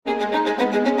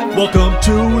Welcome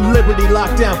to Liberty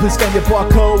Lockdown. Please scan your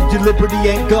barcode. Your liberty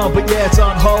ain't gone, but yeah, it's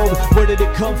on hold. Where did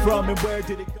it come from and where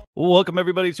did it go? Welcome,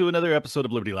 everybody, to another episode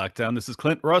of Liberty Lockdown. This is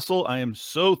Clint Russell. I am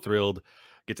so thrilled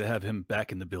get to have him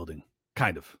back in the building,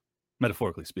 kind of,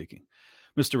 metaphorically speaking.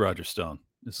 Mr. Roger Stone.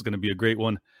 This is going to be a great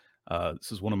one.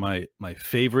 This is one of my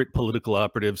favorite political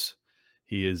operatives.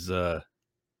 He is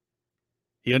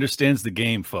he understands the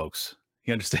game, folks.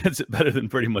 He understands it better than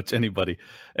pretty much anybody,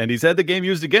 and he's had the game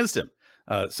used against him.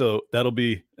 So that'll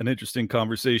be an interesting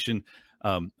conversation.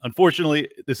 Unfortunately,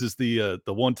 this is the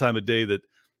one time a day that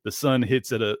the sun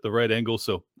hits at the right angle,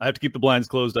 so I have to keep the blinds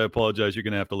closed. I apologize. You're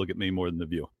going to have to look at me more than the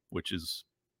view, which is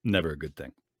never a good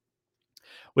thing.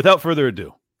 Without further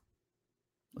ado,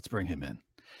 let's bring him in.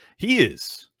 He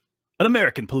is an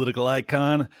American political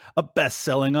icon, a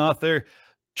best-selling author,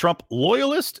 Trump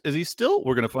loyalist. Is he still?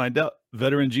 We're going to find out.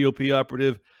 Veteran GOP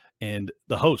operative and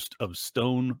the host of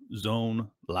Stone Zone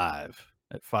Live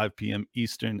at 5 p.m.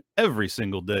 Eastern every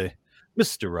single day,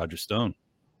 Mr. Roger Stone.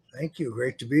 Thank you.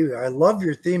 Great to be here. I love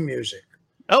your theme music.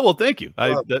 Oh, well, thank you.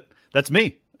 That's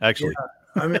me, actually.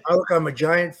 Yeah. I'm a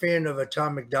giant fan of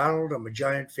Tom McDonald. I'm a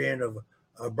giant fan of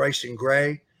Bryson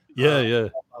Gray. Yeah.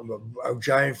 I'm a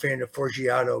giant fan of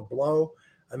Forgiato Blow.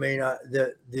 I mean,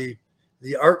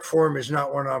 the art form is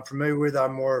not one I'm familiar with.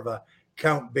 I'm more of a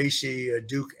Count Basie,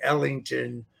 Duke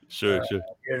Ellington, Sure.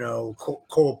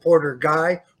 Cole Porter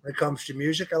guy when it comes to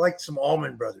music. I like some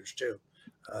Allman Brothers too.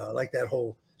 I like that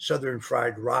whole Southern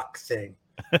fried rock thing.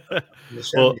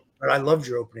 Well, but I loved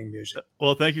your opening music.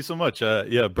 Well, thank you so much.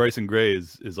 Bryson Gray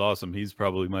is awesome. He's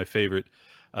probably my favorite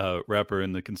rapper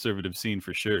in the conservative scene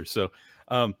for sure. So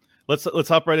let's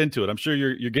hop right into it. I'm sure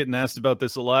you're getting asked about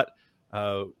this a lot.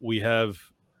 We have,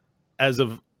 as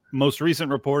of most recent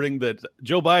reporting, that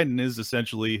Joe Biden is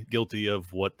essentially guilty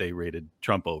of what they raided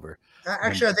Trump over.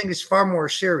 Actually, I think it's far more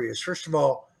serious. First of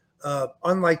all,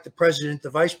 unlike the president, the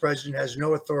vice president has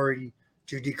no authority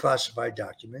to declassify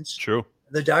documents. True.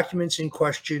 The documents in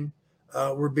question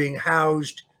were being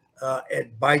housed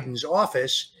at Biden's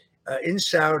office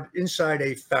inside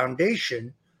a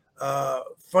foundation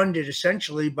funded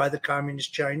essentially by the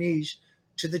Communist Chinese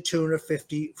to the tune of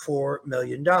 $54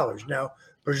 million. Now,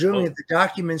 presuming that the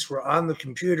documents were on the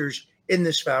computers in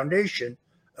this foundation,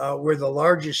 where the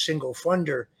largest single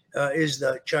funder is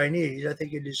the Chinese, I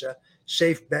think it is a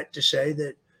safe bet to say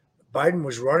that Biden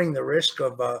was running the risk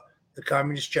of the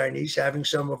Communist Chinese having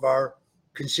some of our,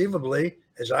 conceivably,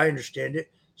 as I understand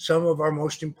it, some of our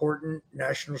most important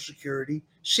national security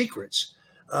secrets.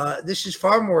 This is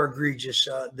far more egregious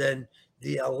than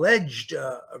the alleged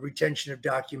retention of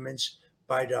documents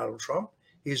by Donald Trump.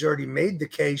 He has already made the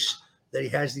case that he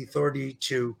has the authority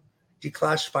to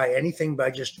declassify anything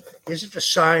by he doesn't have to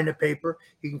sign a paper.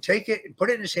 He can take it and put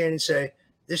it in his hand and say,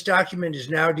 this document is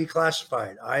now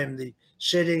declassified. I am the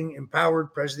sitting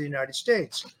empowered president of the United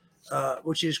States,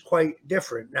 which is quite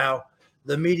different. Now,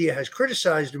 the media has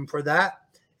criticized him for that.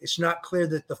 It's not clear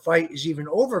that the fight is even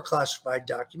over classified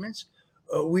documents.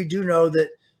 We do know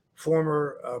that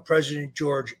former President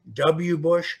George W.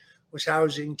 Bush was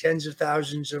housing tens of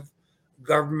thousands of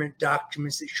government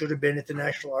documents that should have been at the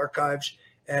National Archives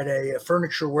at a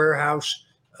furniture warehouse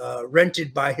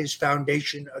rented by his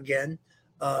foundation again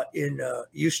in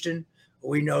Houston.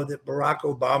 We know that Barack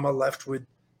Obama left with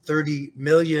 30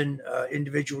 million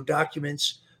individual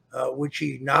documents, which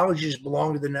he acknowledges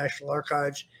belong to the National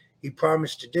Archives. He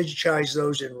promised to digitize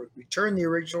those and return the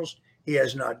originals. He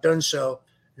has not done so.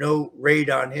 No raid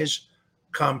on his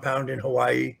compound in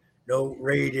Hawaii, no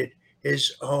raid at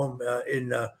his home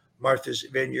in Martha's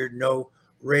Vineyard, no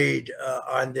raid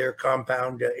on their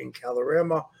compound in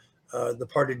Kalorama, the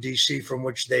part of D.C. from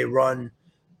which they run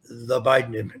the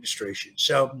Biden administration.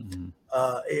 So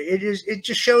it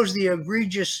just shows the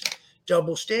egregious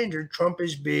double standard Trump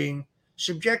is being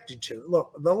subjected to.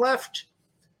 Look, the left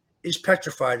is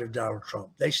petrified of Donald Trump.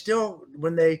 They still,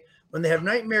 when they have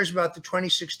nightmares about the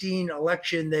 2016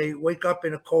 election, they wake up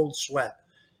in a cold sweat.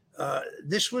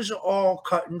 This was all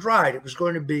cut and dried. It was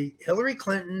going to be Hillary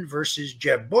Clinton versus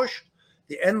Jeb Bush.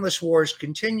 The endless wars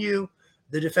continue.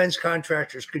 The defense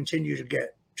contractors continue to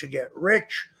get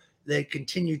rich. They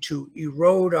continue to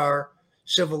erode our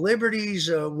civil liberties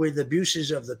with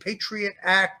abuses of the Patriot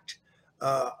Act.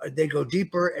 They go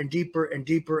deeper and deeper and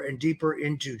deeper and deeper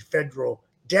into federal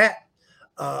debt.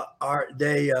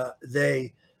 They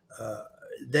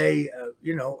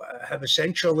have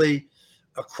essentially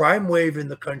a crime wave in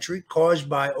the country caused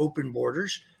by open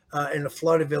borders and a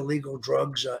flood of illegal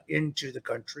drugs into the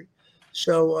country.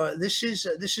 So this is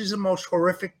the most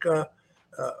horrific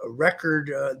record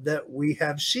that we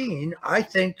have seen. I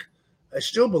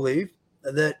still believe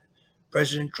that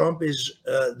President Trump is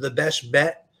the best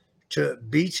bet to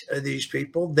beat these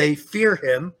people. They fear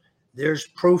him. There's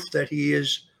proof that he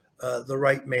is the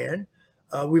right man.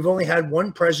 We've only had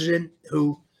one president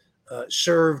who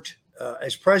served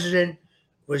as president,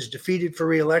 was defeated for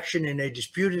re-election in a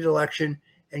disputed election,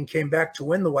 and came back to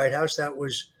win the White House. That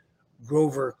was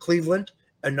Grover Cleveland,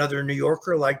 another New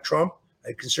Yorker like Trump,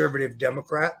 a conservative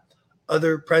Democrat.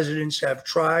 Other presidents have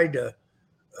tried,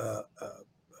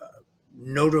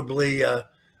 notably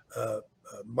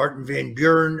Martin Van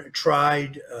Buren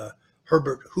tried,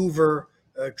 Herbert Hoover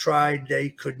tried. They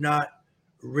could not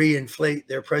reinflate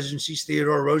their presidencies.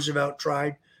 Theodore Roosevelt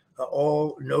tried,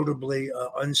 all notably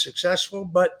unsuccessful.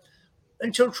 But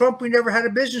until Trump, we never had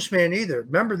a businessman either.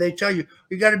 Remember, they tell you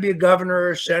got to be a governor,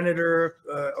 a senator,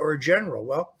 or a general.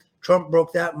 Well, Trump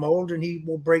broke that mold, and he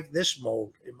will break this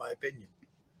mold, in my opinion.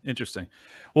 Interesting.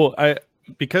 Well,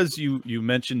 because you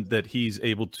mentioned that he's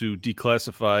able to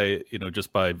declassify,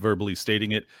 just by verbally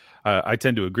stating it, I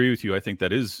tend to agree with you. I think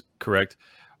that is correct.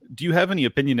 Do you have any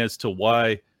opinion as to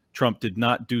why Trump did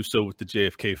not do so with the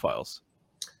JFK files?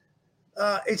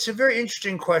 It's a very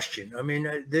interesting question. I mean,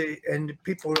 and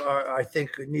people I think,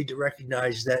 need to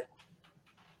recognize that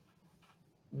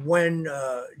when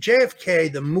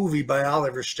JFK, the movie by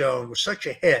Oliver Stone, was such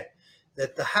a hit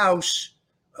that the House,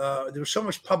 there was so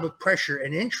much public pressure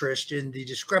and interest in the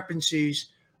discrepancies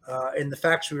in the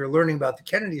facts we were learning about the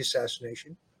Kennedy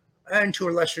assassination, and to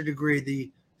a lesser degree,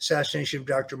 the assassination of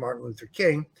Dr. Martin Luther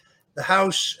King. The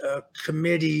House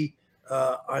committee,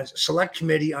 select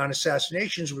committee on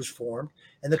assassinations was formed,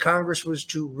 and the Congress was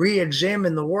to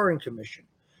re-examine the Warren Commission.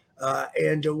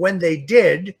 And when they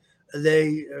did,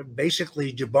 they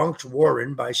basically debunked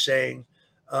Warren by saying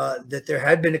that there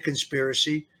had been a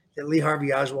conspiracy, that Lee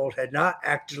Harvey Oswald had not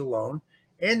acted alone,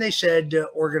 and they said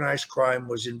organized crime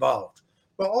was involved.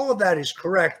 Well, all of that is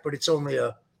correct, but it's only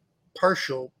a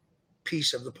partial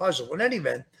piece of the puzzle. In any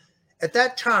event, at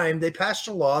that time, they passed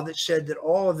a law that said that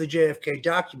all of the JFK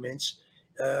documents,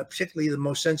 particularly the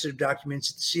most sensitive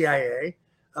documents at the CIA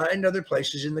and other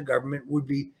places in the government, would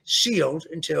be sealed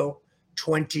until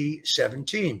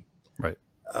 2017. Right.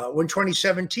 When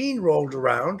 2017 rolled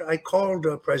around, I called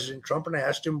President Trump and I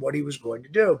asked him what he was going to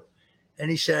do. And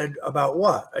he said, about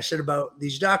what? I said, about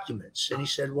these documents. And he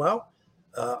said, well,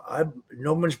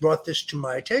 no one's brought this to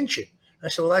my attention. I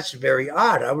said, well, that's very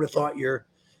odd. I would have thought your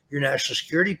national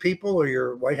security people or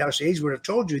your White House aides would have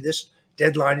told you this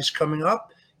deadline is coming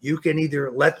up. You can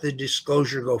either let the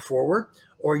disclosure go forward,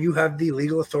 or you have the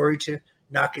legal authority to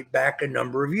knock it back a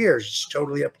number of years. It's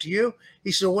totally up to you.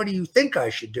 He said, what do you think I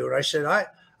should do? And I said,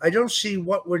 I don't see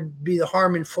what would be the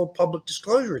harm in full public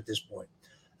disclosure at this point.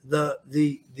 The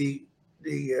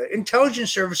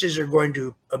intelligence services are going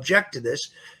to object to this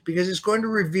because it's going to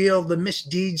reveal the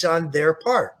misdeeds on their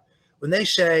part. When they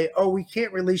say, oh, we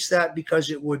can't release that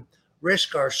because it would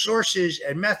risk our sources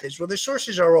and methods. Well, the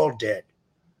sources are all dead.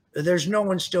 There's no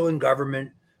one still in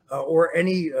government or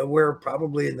anywhere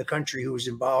probably in the country who was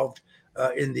involved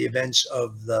in the events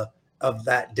of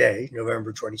that day,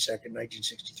 November 22nd,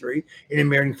 1963, in a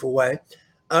meaningful way.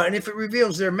 And if it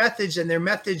reveals their methods, and their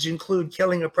methods include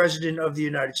killing a president of the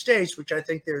United States, which I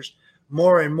think there's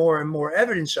more and more and more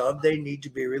evidence of, they need to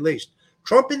be released.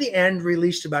 Trump, in the end,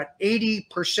 released about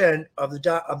 80% of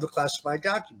the classified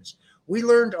documents. We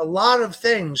learned a lot of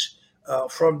things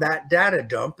from that data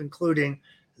dump, including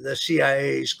the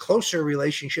CIA's closer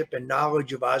relationship and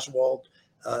knowledge of Oswald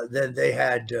than they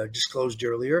had disclosed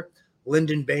earlier.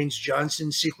 Lyndon Baines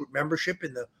Johnson's secret membership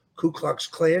in the Ku Klux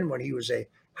Klan when he was a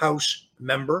House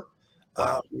member.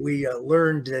 We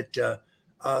learned that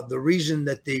the reason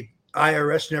that the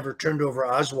IRS never turned over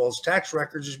Oswald's tax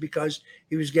records is because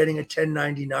he was getting a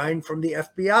 1099 from the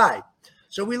FBI.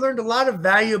 So we learned a lot of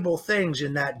valuable things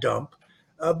in that dump.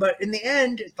 But in the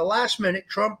end, at the last minute,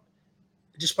 Trump,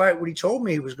 despite what he told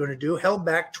me he was going to do, held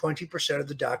back 20% of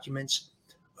the documents,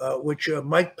 which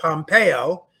Mike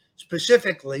Pompeo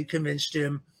specifically convinced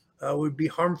him would be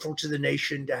harmful to the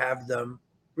nation to have them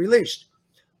released.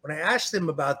 When I asked him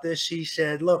about this, he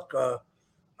said, look,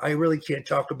 I really can't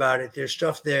talk about it. There's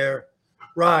stuff there,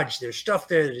 Raj, there's stuff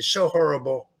there that is so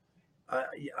horrible.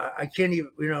 I can't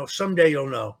even, someday you'll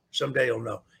know. Someday you'll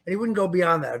know. And he wouldn't go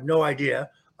beyond that. I have no idea,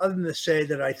 other than to say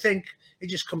that I think it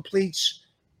just completes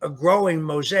a growing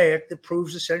mosaic that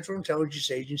proves the Central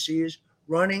Intelligence Agency is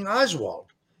running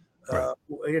Oswald. Right.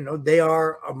 They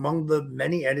are among the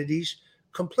many entities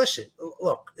complicit.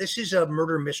 Look, this is a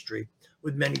murder mystery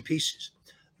with many pieces.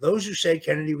 Those who say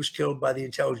Kennedy was killed by the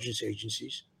intelligence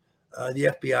agencies,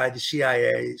 the FBI, the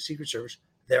CIA, the Secret Service,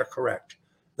 they're correct.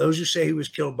 Those who say he was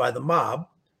killed by the mob,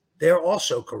 they're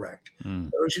also correct.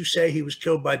 Those who say he was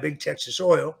killed by Big Texas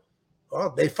Oil Well,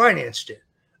 they financed it.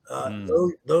 Mm.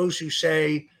 Those who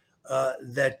say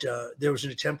that there was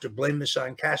an attempt to blame this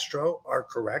on Castro are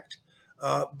correct.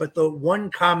 But the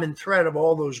one common thread of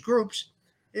all those groups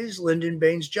is Lyndon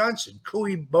Baines Johnson.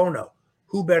 Cui bono?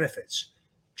 Who benefits?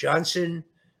 Johnson,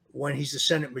 when he's the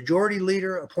Senate Majority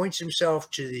Leader, appoints himself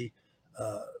to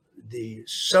the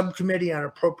subcommittee on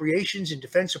appropriations and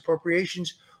defense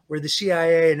appropriations, where the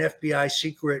CIA and FBI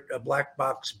secret black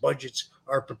box budgets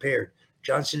are prepared.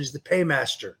 Johnson is the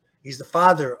paymaster. He's the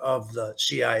father of the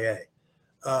CIA.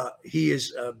 He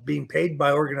is being paid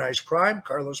by organized crime,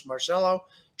 Carlos Marcello,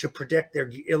 to protect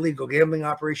their illegal gambling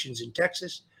operations in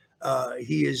Texas.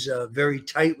 He is very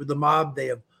tight with the mob. They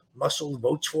have muscled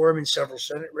votes for him in several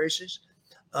Senate races.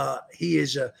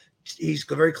 He's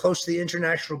very close to the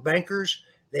international bankers.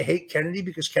 They hate Kennedy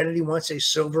because Kennedy wants a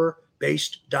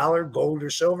silver-based dollar, gold or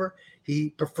silver. He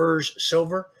prefers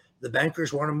silver. The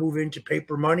bankers want to move into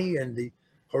paper money and the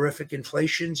horrific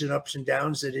inflations and ups and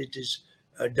downs that it has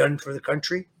done for the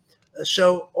country.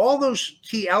 So all those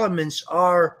key elements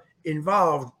are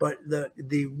involved, but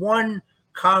the one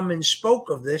common spoke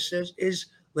of this is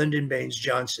Lyndon Baines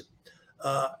Johnson.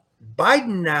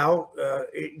 Biden now,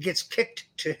 it gets kicked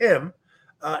to him.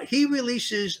 He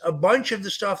releases a bunch of the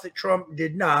stuff that Trump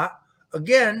did not.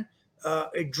 Again,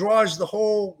 it draws the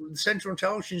whole Central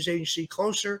Intelligence Agency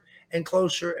closer and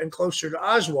closer and closer to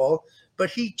Oswald, but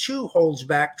he too holds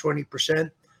back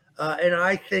 20%. And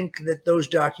I think that those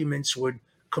documents would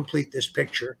complete this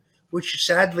picture, which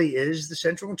sadly is the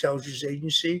Central Intelligence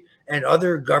Agency and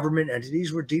other government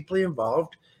entities were deeply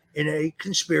involved in a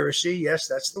conspiracy, yes,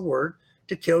 that's the word,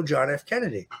 to kill John F.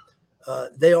 Kennedy.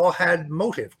 They all had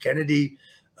motive. Kennedy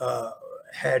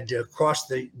had crossed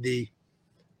the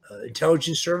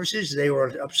intelligence services. They were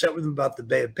upset with him about the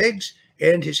Bay of Pigs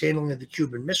and his handling of the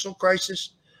Cuban Missile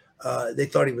Crisis. They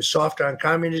thought he was soft on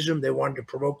communism. They wanted to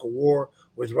provoke a war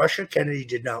with Russia. Kennedy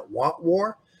did not want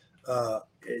war.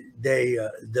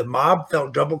 The mob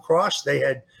felt double-crossed. They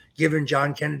had given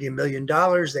John Kennedy $1 million.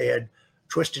 They had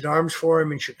twisted arms for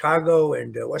him in Chicago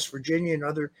and West Virginia and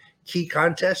other key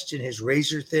contests in his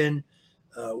razor-thin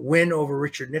win over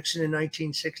Richard Nixon in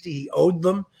 1960. He owed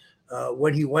them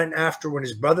when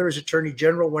his brother as Attorney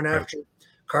General went after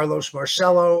Carlos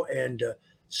Marcello and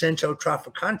Cento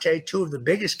Trafficante, two of the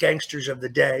biggest gangsters of the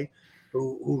day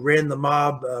who ran the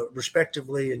mob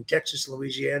respectively in Texas,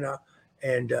 Louisiana,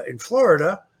 and in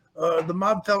Florida. The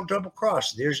mob felt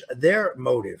double-crossed. There's their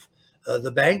motive.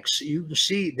 The banks, you can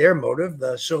see their motive,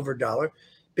 the silver dollar.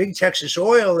 Big Texas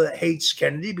Oil that hates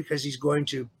Kennedy because he's going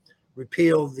to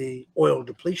repeal the oil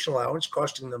depletion allowance,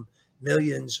 costing them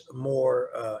millions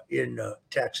more in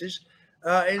taxes.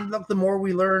 And look, the more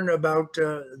we learn about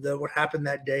what happened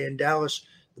that day in Dallas,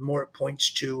 the more it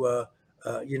points to a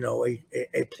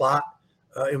plot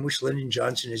in which Lyndon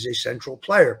Johnson is a central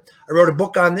player. I wrote a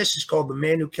book on this. It's called The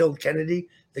Man Who Killed Kennedy,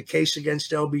 The Case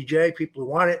Against LBJ. People who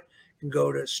want it can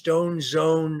go to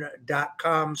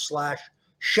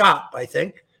stonezone.com/shop, I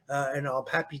think. And I'm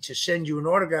happy to send you an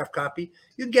autographed copy.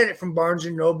 You can get it from Barnes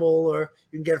 & Noble or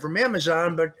you can get it from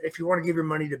Amazon. But if you want to give your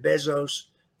money to Bezos,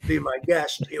 be my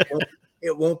guest,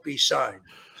 it won't be signed.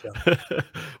 So.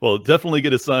 Well, definitely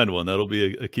get a signed one. That'll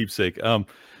be a keepsake. Well,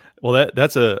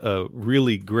 that's a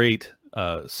really great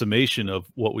summation of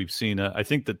what we've seen. I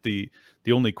think that the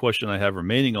only question I have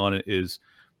remaining on it is,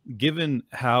 given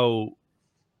how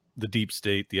the deep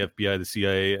state, the FBI, the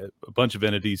CIA, a bunch of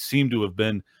entities seem to have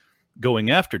been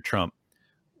going after Trump,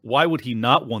 why would he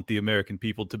not want the American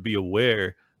people to be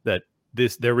aware that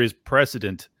there is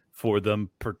precedent for them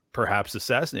perhaps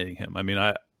assassinating him? I mean,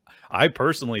 I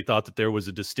personally thought that there was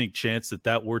a distinct chance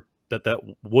that would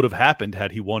have happened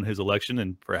had he won his election,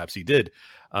 and perhaps he did.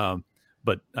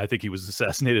 But I think he was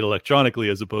assassinated electronically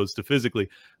as opposed to physically.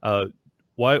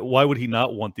 Why would he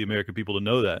not want the American people to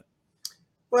know that?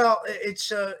 Well,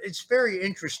 it's very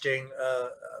interesting.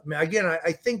 Again,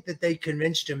 I think that they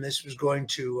convinced him this was going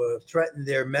to threaten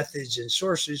their methods and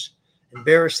sources,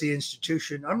 embarrass the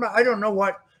institution. I don't know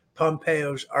what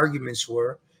Pompeo's arguments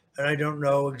were, and I don't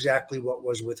know exactly what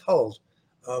was withheld.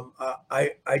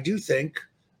 I do think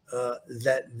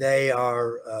that they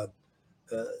are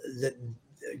that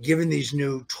given these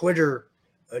new Twitter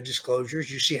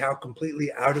disclosures, you see how completely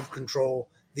out of control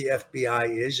the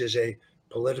FBI is as a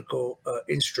political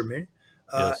instrument.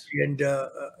 Yes. And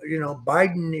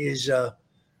Biden is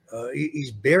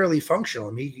he's barely functional.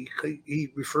 I mean, he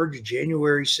referred to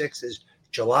January 6th as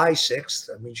July 6th.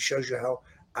 I mean, it shows you how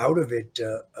out of it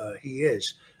he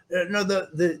is. No,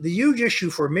 the huge issue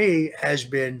for me has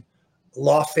been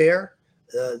lawfare.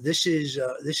 This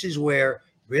is where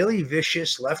really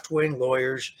vicious left-wing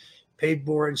lawyers paid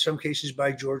for in some cases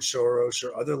by George Soros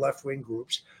or other left-wing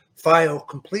groups, file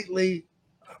completely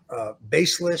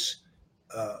baseless,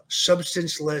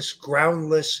 substanceless,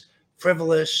 groundless,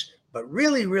 frivolous, but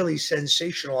really, really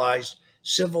sensationalized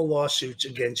civil lawsuits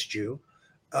against you.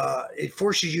 It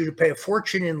forces you to pay a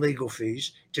fortune in legal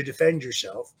fees to defend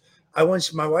yourself.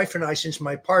 My wife and I, since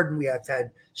my pardon, we have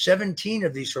had 17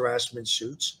 of these harassment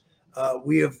suits.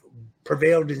 We have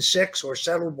prevailed in 6 or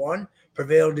settled 1,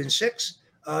 prevailed in 6,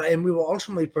 and we will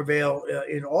ultimately prevail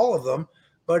in all of them.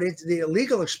 But the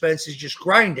legal expense is just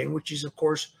grinding, which is, of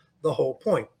course, the whole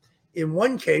point. In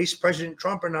one case, President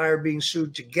Trump and I are being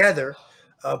sued together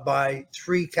by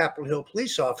 3 Capitol Hill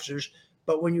police officers.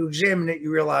 But when you examine it,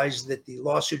 you realize that the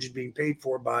lawsuit is being paid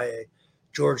for by a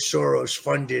George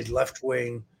Soros-funded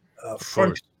left-wing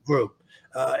front group.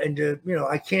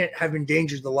 I can't have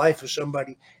endangered the life of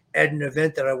somebody at an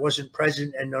event that I wasn't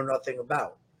present and know nothing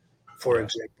about, for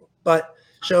example. But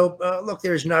so, look,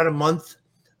 there's not a month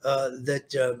that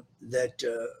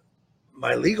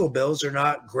my legal bills are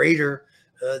not greater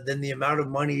than the amount of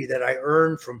money that I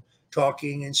earn from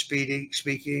talking and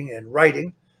speaking and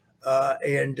writing.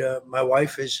 My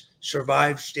wife has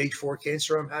survived stage 4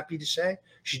 cancer, I'm happy to say.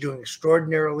 She's doing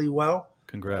extraordinarily well.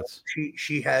 Congrats.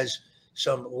 She has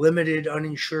some limited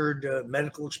uninsured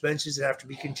medical expenses that have to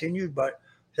be continued, but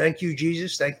thank you,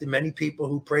 Jesus. Thank the many people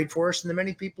who prayed for us and the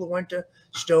many people who went to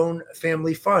Stone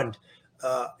Family Fund.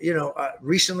 I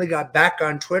recently got back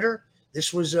on Twitter.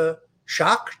 This was a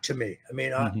shock to me. I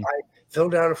mean, I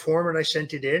filled out a form and I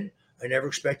sent it in. I never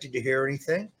expected to hear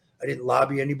anything. I didn't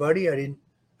lobby anybody. I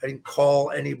didn't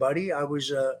call anybody. I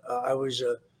was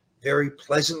very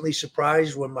pleasantly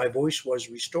surprised when my voice was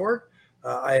restored.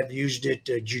 I have used it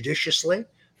judiciously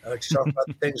to talk about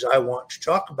the things I want to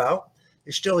talk about.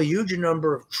 There's still a huge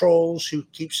number of trolls who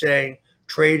keep saying,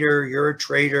 traitor, you're a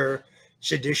traitor,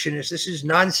 seditionist. This is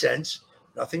nonsense.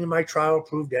 Nothing in my trial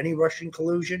proved any Russian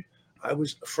collusion. I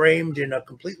was framed in a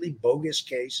completely bogus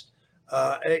case.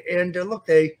 Look,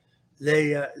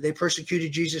 they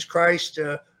persecuted Jesus Christ.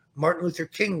 Martin Luther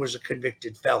King was a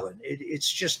convicted felon.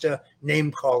 It's just a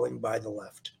name calling by the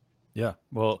left. Yeah,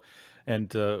 well,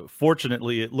 and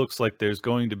fortunately, it looks like there's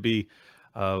going to be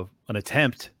an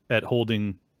attempt at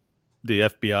holding the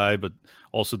FBI, but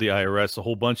also the IRS, a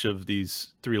whole bunch of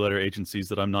these 3-letter agencies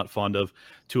that I'm not fond of,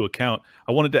 to account.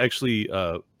 I wanted to actually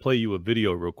play you a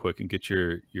video real quick and get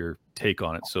your take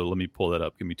on it. So let me pull that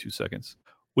up. Give me 2 seconds.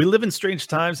 We live in strange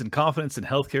times, and confidence in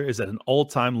healthcare is at an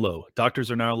all-time low. Doctors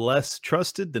are now less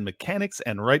trusted than mechanics,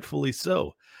 and rightfully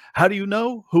so. How do you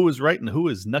know who is right and who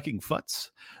is knucking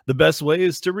futz? The best way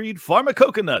is to read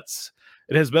Pharmacoconuts.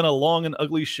 It has been a long and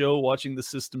ugly show watching the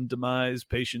system demise,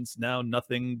 patients now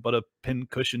nothing but a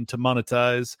pincushion to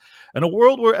monetize. In a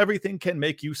world where everything can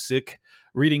make you sick,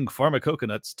 reading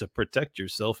Pharmacoconuts to protect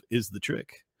yourself is the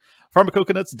trick.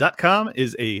 Pharmacoconuts.com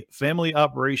is a family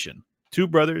operation. 2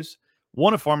 brothers,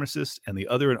 one a pharmacist, and the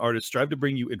other an artist, strive to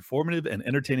bring you informative and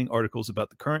entertaining articles about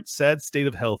the current sad state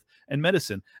of health and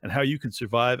medicine and how you can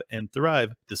survive and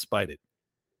thrive despite it.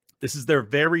 This is their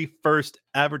very first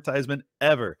advertisement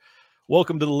ever.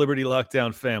 Welcome to the Liberty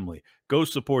Lockdown family. Go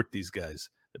support these guys.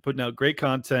 They're putting out great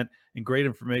content and great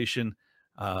information.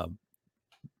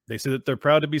 They say that they're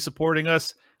proud to be supporting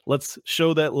us. Let's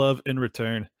show that love in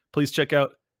return. Please check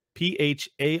out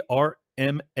PHARMA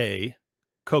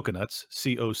Coconuts,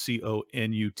 COCONUTS.com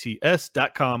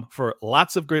for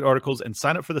lots of great articles, and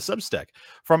sign up for the Substack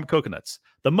from Coconuts,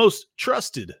 the most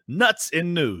trusted nuts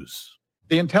in news.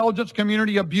 The intelligence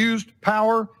community abused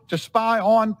power to spy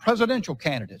on presidential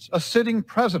candidates, a sitting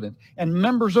president, and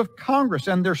members of Congress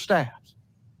and their staffs.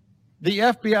 The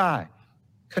FBI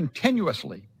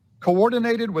continuously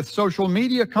coordinated with social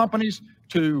media companies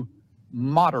to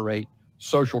moderate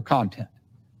social content,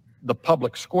 the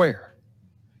public square.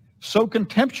 So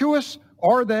contemptuous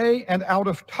are they and out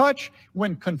of touch.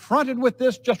 When confronted with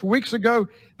this just weeks ago,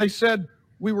 they said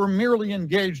we were merely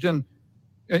engaging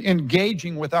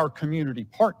with our community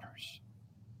partners.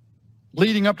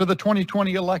 Leading up to the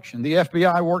 2020 election, the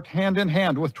FBI worked hand in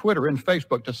hand with Twitter and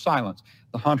Facebook to silence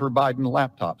the Hunter Biden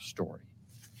laptop story.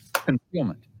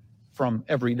 Concealment from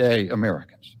everyday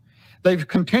Americans. They've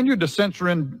continued to censor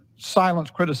and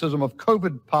silence criticism of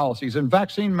COVID policies and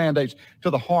vaccine mandates to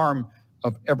the harm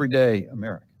of everyday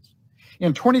Americans.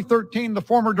 In 2013, the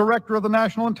former director of the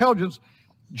National Intelligence,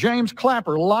 James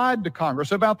Clapper, lied to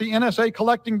Congress about the NSA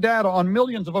collecting data on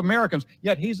millions of Americans,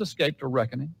 yet he's escaped a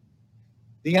reckoning.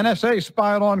 The NSA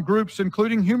spied on groups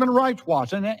including Human Rights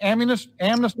Watch and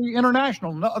Amnesty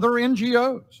International and other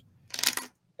NGOs.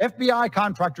 FBI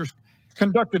contractors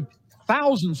conducted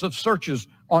thousands of searches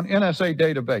on NSA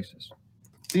databases.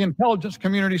 The intelligence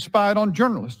community spied on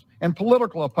journalists and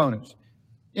political opponents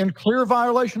in clear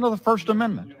violation of the First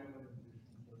Amendment.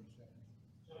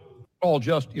 All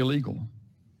just illegal.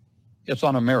 It's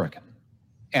un-American,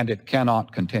 and it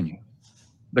cannot continue.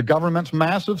 The government's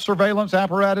massive surveillance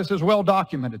apparatus is well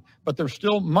documented, but there's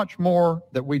still much more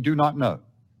that we do not know.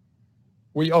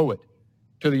 We owe it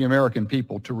to the American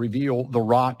people to reveal the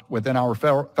rot within our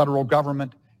federal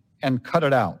government and cut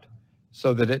it out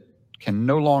so that it can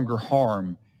no longer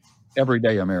harm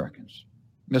everyday Americans.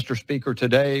 Mr. Speaker,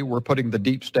 today we're putting the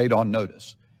deep state on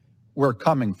notice. We're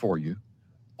coming for you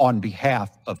on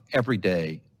behalf of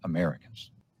everyday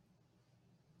Americans.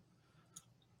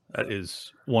 That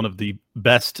is one of the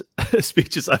best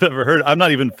speeches I've ever heard. I'm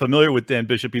not even familiar with Dan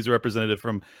Bishop. He's a representative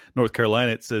from North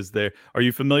Carolina, it says there. Are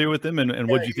you familiar with him? And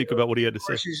what did you think about what he had to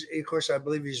say? Of course, I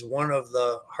believe he's one of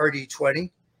the Hardy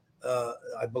 20,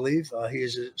 I believe. He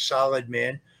is a solid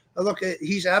man. Look,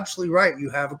 he's absolutely right. You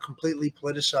have a completely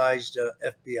politicized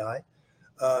FBI.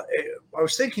 I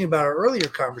was thinking about our earlier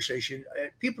conversation.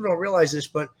 People don't realize this,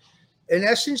 but in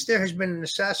essence, there has been an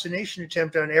assassination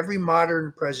attempt on every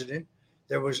modern president.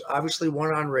 There was obviously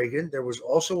one on Reagan. There was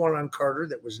also one on Carter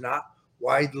that was not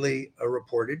widely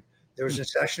reported. There was an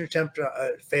assassination attempt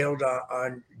failed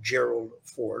on Gerald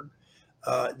Ford.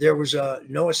 There was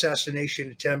no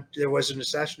assassination attempt. There was an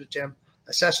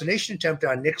assassination attempt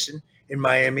on Nixon in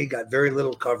Miami. Got very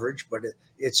little coverage, but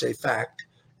it's a fact.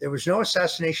 There was no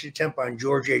assassination attempt on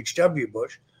George H.W.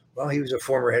 Bush. Well, he was a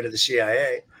former head of the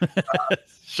CIA.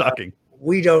 Shocking.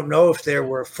 We don't know if there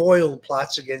were foiled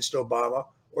plots against Obama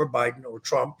or Biden or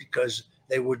Trump because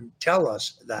they wouldn't tell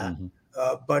us that.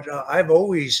 But I've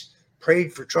always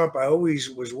prayed for Trump. I always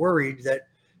was worried that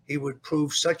he would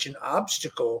prove such an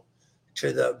obstacle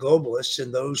to the globalists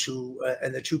and those who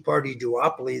and the two-party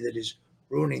duopoly that is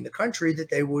ruining the country that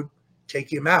they would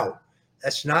take him out.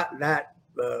 That's not that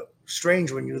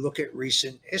strange when you look at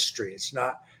recent history. It's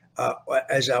not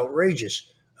as outrageous.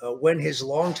 When his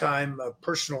longtime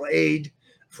personal aide,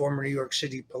 former New York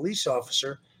City police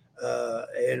officer,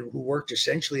 and who worked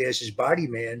essentially as his body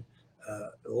man,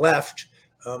 left,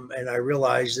 and I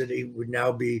realized that he would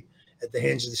now be at the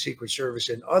hands of the Secret Service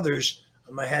and others,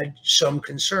 I had some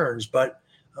concerns. But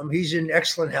he's in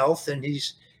excellent health, and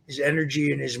his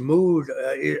energy and his mood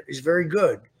is very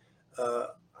good.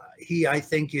 He, I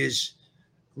think, is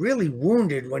really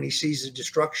wounded when he sees the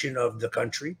destruction of the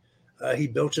country. He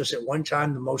built us at one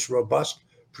time the most robust,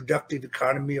 productive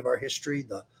economy of our history,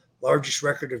 the largest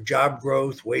record of job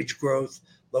growth, wage growth,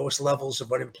 lowest levels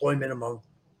of unemployment among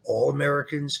all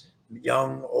Americans,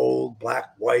 young, old,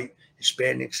 black, white,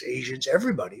 Hispanics, Asians,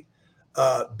 everybody.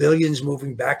 Billions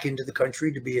moving back into the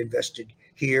country to be invested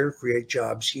here, create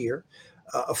jobs here.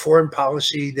 A foreign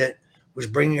policy that was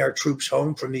bringing our troops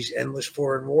home from these endless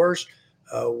foreign wars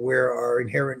where our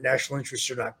inherent national interests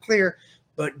are not clear,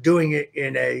 but doing it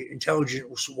in an intelligent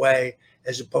way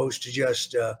as opposed to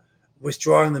just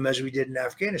withdrawing them as we did in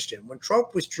Afghanistan. When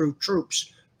Trump withdrew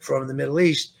troops from the Middle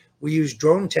East, we used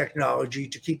drone technology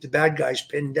to keep the bad guys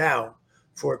pinned down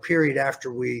for a period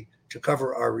to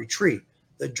cover our retreat.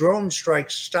 The drone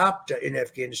strikes stopped in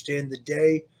Afghanistan the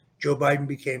day Joe Biden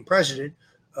became president,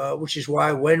 which is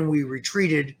why when we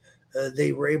retreated,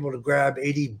 they were able to grab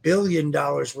 $80 billion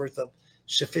worth of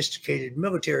sophisticated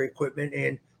military equipment,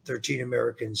 and 13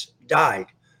 Americans died.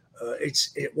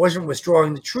 It wasn't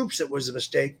withdrawing the troops that was the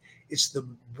mistake. It's the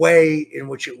way in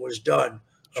which it was done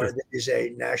that is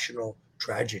a national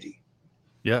tragedy.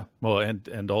 Yeah, well,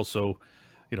 and also,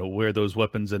 where those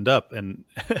weapons end up. And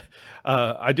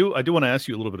I do want to ask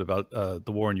you a little bit about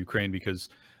the war in Ukraine, because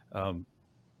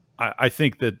I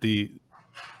think that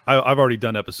I've already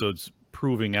done episodes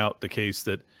proving out the case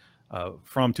that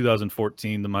from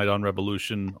 2014, the Maidan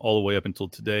Revolution, all the way up until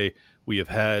today, we have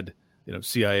had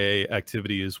CIA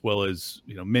activity, as well as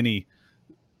many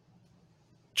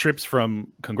trips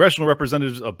from congressional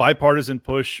representatives, a bipartisan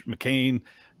push, McCain,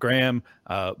 Graham,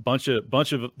 bunch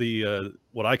of the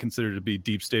what I consider to be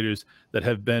deep staters that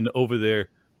have been over there,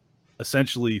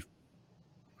 essentially.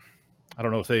 I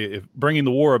don't know if bringing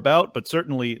the war about, but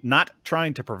certainly not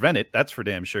trying to prevent it. That's for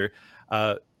damn sure.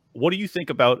 What do you think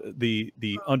about the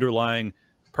underlying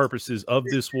purposes of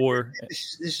this war?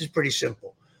 This is pretty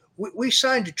simple. We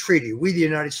signed a treaty. We, the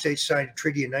United States, signed a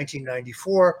treaty in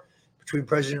 1994 between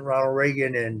President Ronald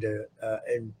Reagan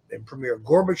and Premier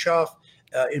Gorbachev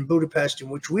in Budapest, in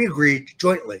which we agreed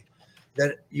jointly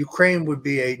that Ukraine would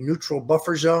be a neutral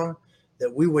buffer zone,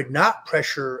 that we would not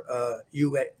pressure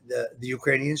the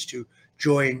Ukrainians to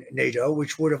join NATO,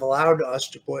 which would have allowed us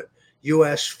to put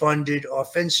U.S.-funded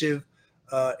offensive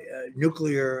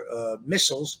nuclear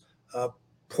missiles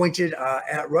pointed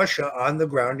at Russia on the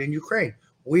ground in Ukraine.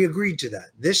 We agreed to that.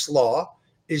 This law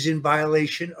is in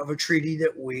violation of a treaty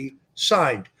that we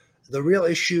signed. The real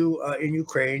issue in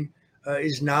Ukraine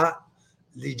is not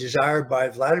the desire by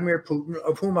Vladimir Putin,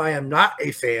 of whom I am not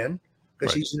a fan,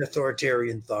 because he's an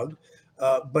authoritarian thug,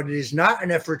 but it is not an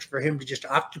effort for him to just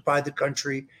occupy the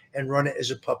country and run it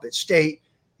as a puppet state.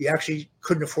 He actually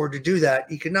couldn't afford to do that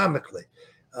economically.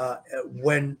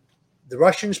 When the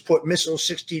Russians put missiles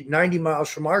 60, 90 miles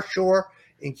from our shore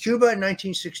in Cuba in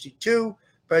 1962,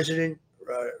 President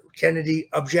Kennedy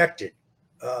objected,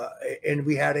 and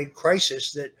we had a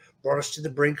crisis that brought us to the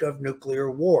brink of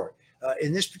nuclear war.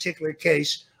 In this particular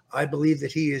case, I believe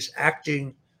that he is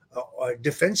acting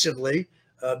defensively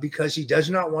because he does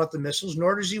not want the missiles,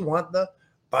 nor does he want the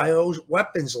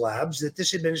bioweapons labs that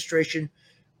this administration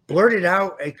blurted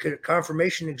out a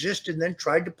confirmation existed and then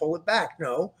tried to pull it back.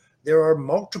 No, there are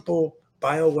multiple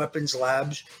bioweapons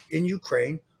labs in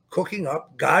Ukraine cooking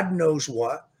up God knows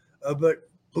what, but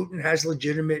Putin has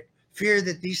legitimate fear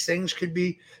that these things could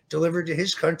be delivered to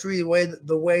his country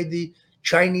the way the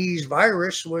Chinese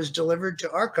virus was delivered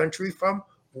to our country from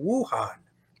Wuhan.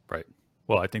 Right.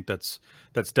 Well, I think that's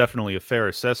definitely a fair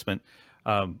assessment.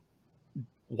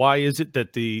 Why is it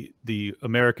that the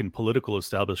American political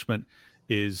establishment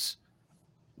is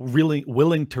really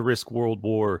willing to risk world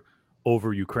war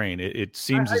over Ukraine? It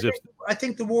seems I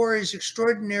think the war is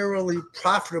extraordinarily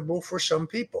profitable for some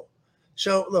people.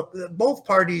 So look, both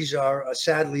parties are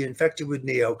sadly infected with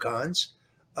neocons,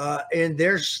 and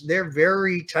they're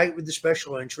very tight with the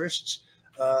special interests,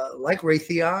 like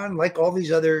Raytheon, like all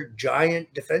these other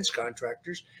giant defense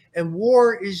contractors. And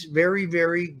war is very,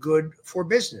 very good for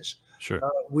business. Sure.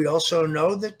 We also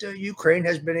know that Ukraine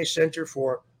has been a center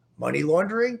for money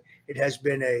laundering. It has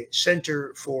been a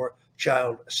center for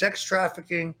child sex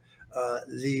trafficking.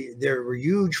 There were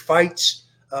huge fights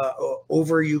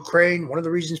over Ukraine. One of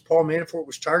the reasons Paul Manafort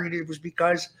was targeted was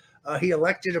because he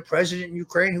elected a president in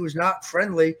Ukraine who was not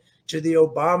friendly to the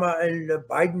Obama and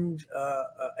Biden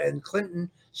and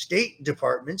Clinton state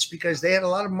departments, because they had a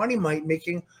lot of money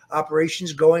making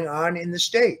operations going on in the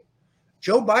state.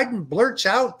 Joe Biden blurts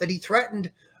out that he threatened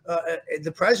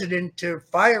the president to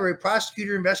fire a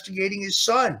prosecutor investigating his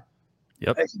son.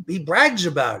 Yep. He brags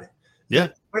about it. Yeah.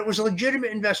 But it was a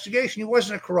legitimate investigation. He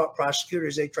wasn't a corrupt prosecutor,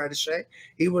 as they try to say.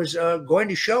 He was going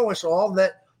to show us all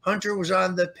that Hunter was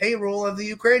on the payroll of the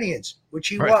Ukrainians, which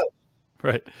he was.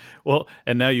 Right. Well,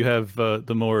 and now you have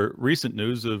the more recent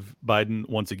news of Biden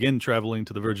once again traveling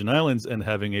to the Virgin Islands and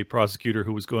having a prosecutor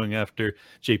who was going after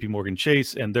JP Morgan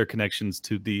Chase and their connections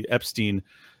to the Epstein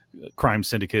crime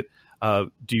syndicate.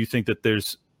 Do you think that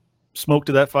there's smoke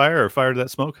to that fire or fire to that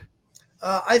smoke?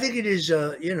 I think it is,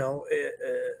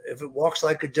 if it walks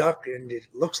like a duck and it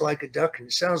looks like a duck and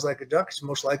it sounds like a duck, it's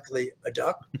most likely a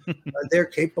duck. They're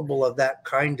capable of that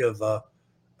kind of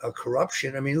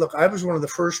corruption. I mean, look, I was one of the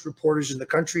first reporters in the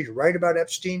country to write about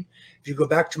Epstein. If you go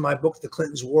back to my book, The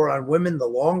Clintons' War on Women, the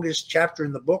longest chapter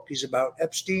in the book is about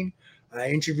Epstein. I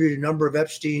interviewed a number of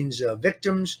Epstein's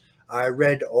victims. I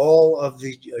read all of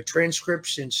the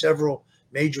transcripts in several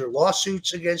major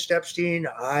lawsuits against Epstein.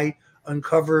 I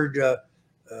uncovered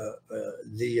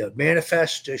the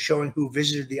manifest showing who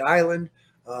visited the island.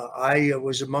 I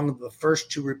was among the first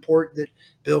to report that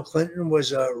Bill Clinton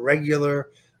was a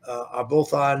regular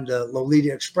both on the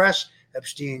Lolita Express,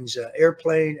 Epstein's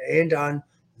airplane, and on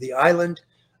the island.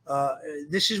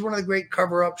 This is one of the great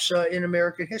cover-ups in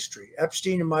American history.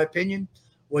 Epstein, in my opinion,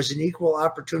 was an equal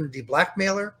opportunity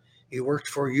blackmailer. He worked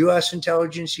for U.S.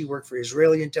 intelligence. He worked for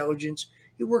Israeli intelligence.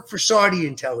 He worked for Saudi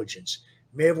intelligence.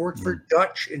 He may have worked for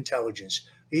Dutch intelligence.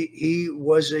 He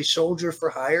was a soldier for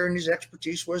hire, and his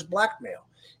expertise was blackmail.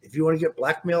 If you want to get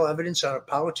blackmail evidence on a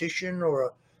politician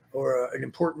or an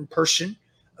important person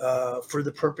for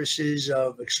the purposes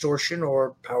of extortion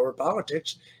or power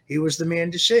politics, he was the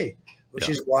man to see, which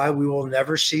is why we will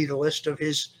never see the list of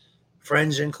his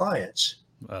friends and clients.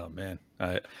 Oh man,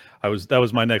 that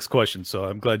was my next question, so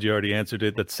I'm glad you already answered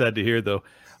it. That's sad to hear, though.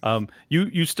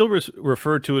 You still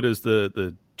refer to it as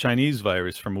the Chinese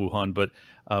virus from Wuhan, but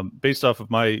based off of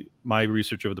my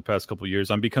research over the past couple of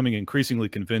years, I'm becoming increasingly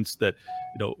convinced that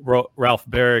Ralph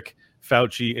Baric,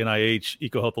 Fauci, NIH,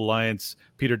 EcoHealth Alliance,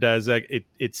 Peter Daszak,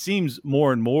 it seems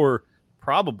more and more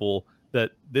probable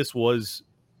that this was,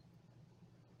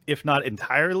 if not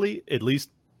entirely, at least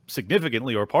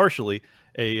significantly or partially,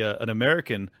 an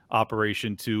American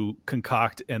operation to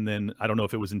concoct, and then I don't know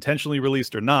if it was intentionally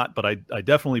released or not, but I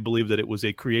definitely believe that it was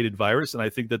a created virus, and I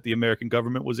think that the American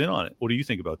government was in on it. What do you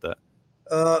think about that?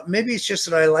 Maybe it's just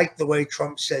that I like the way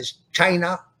Trump says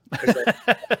China, because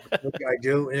I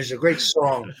do. And there's a great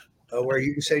song where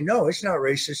you can say, no, it's not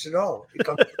racist at all. It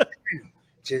comes from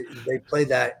China. They play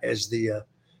that as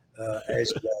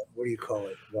what do you call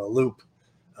it? Loop.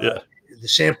 Yeah. The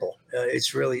sample.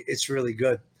 It's really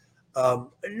good.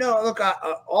 No, look,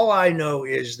 all I know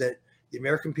is that the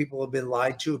American people have been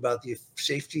lied to about the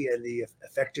safety and the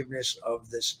effectiveness of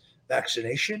this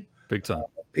vaccination. Big time.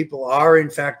 People are,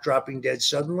 in fact, dropping dead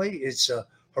suddenly. It's a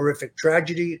horrific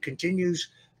tragedy. It continues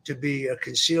to be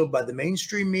concealed by the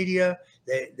mainstream media.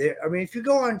 I mean, if you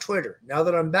go on Twitter, now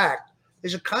that I'm back,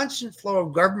 there's a constant flow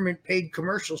of government-paid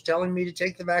commercials telling me to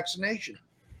take the vaccination,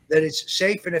 that it's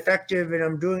safe and effective, and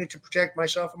I'm doing it to protect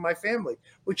myself and my family,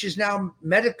 which is now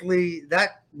medically,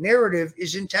 that narrative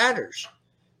is in tatters.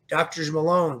 Drs.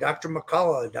 Malone, Dr.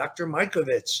 McCullough, Dr.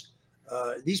 Mikovits,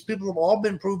 these people have all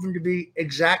been proven to be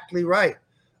exactly right.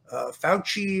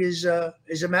 Fauci is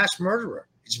a mass murderer.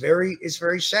 It's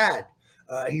very sad.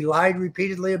 He lied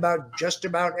repeatedly about just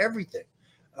about everything.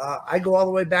 I go all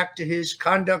the way back to his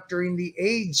conduct during the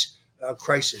AIDS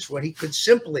crisis, when he could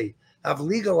simply have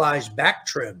legalized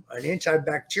Bactrim, an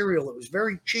antibacterial that was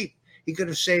very cheap. He could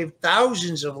have saved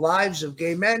thousands of lives of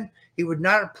gay men. He would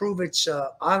not approve its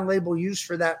on-label use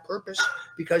for that purpose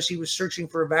because he was searching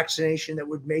for a vaccination that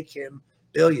would make him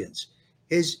billions.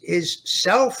 His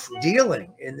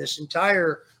self-dealing in this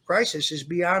entire crisis is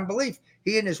beyond belief.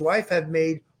 He and his wife have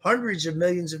made hundreds of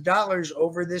millions of dollars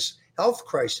over this health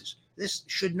crisis. This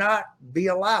should not be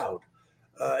allowed.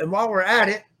 And while we're at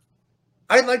it,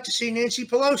 I'd like to see Nancy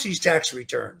Pelosi's tax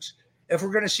returns. If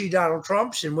we're going to see Donald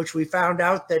Trump's, in which we found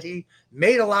out that he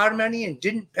made a lot of money and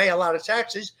didn't pay a lot of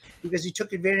taxes because he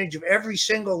took advantage of every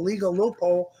single legal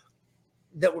loophole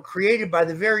that were created by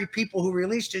the very people who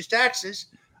released his taxes,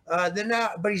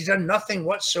 but he's done nothing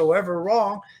whatsoever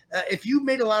wrong. If you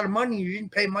made a lot of money, you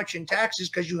didn't pay much in taxes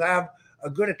because you have a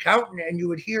good accountant and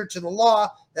you adhere to the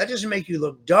law, that doesn't make you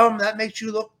look dumb. That makes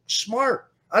you look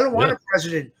smart. I don't want a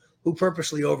president who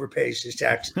purposely overpays his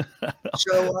taxes.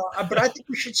 So, but I think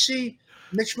we should see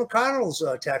Mitch McConnell's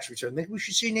tax return. I think we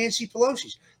should see Nancy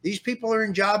Pelosi's. These people are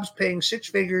in jobs paying six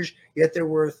figures, yet they're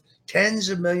worth tens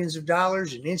of millions of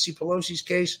dollars. In Nancy Pelosi's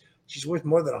case, she's worth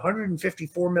more than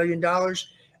 $154 million.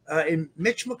 In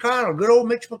Mitch McConnell, good old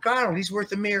Mitch McConnell, he's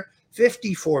worth a mere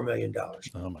 $54 million.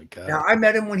 Oh, my God. Now, I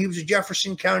met him when he was a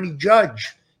Jefferson County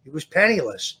judge. He was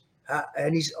penniless,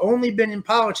 and he's only been in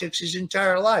politics his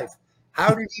entire life.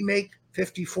 How did he make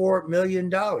 $54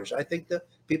 million? I think the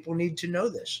people need to know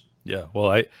this. Yeah,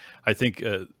 well, I think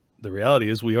the reality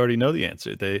is we already know the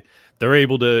answer. They're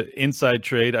able to inside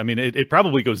trade. I mean, it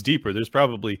probably goes deeper. There's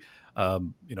probably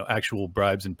actual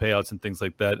bribes and payouts and things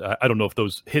like that. I don't know if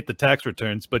those hit the tax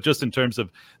returns, but just in terms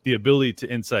of the ability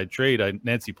to inside trade,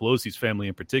 Nancy Pelosi's family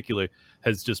in particular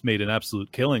has just made an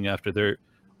absolute killing after they're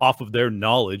off of their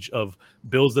knowledge of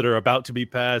bills that are about to be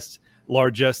passed,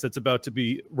 largesse that's about to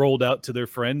be rolled out to their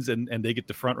friends, and they get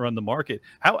to front run the market.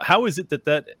 How is it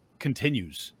that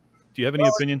continues? Do you have any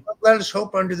opinion? Let us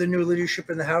hope under the new leadership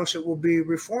in the House it will be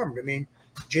reformed. I mean,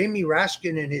 Jamie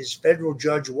Raskin and his federal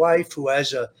judge wife, who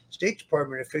as a State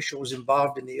Department official was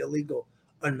involved in the illegal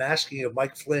unmasking of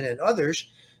Mike Flynn and others,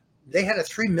 they had a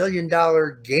 $3 million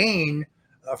gain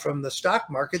from the stock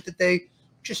market that they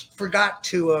just forgot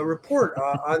to report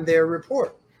on their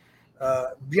report.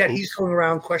 Yet he's going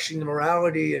around questioning the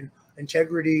morality and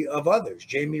integrity of others.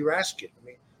 Jamie Raskin. I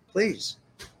mean, please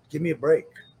give me a break.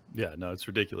 Yeah, no, it's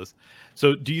ridiculous.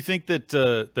 So do you think that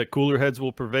that cooler heads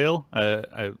will prevail?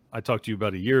 I talked to you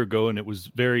about a year ago, and it was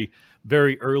very,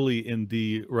 very early in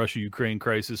the Russia-Ukraine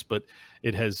crisis, but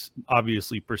it has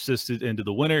obviously persisted into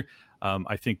the winter.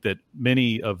 I think that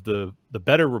many of the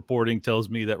better reporting tells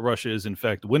me that Russia is in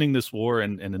fact winning this war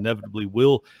and inevitably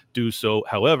will do so.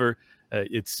 However,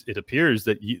 it appears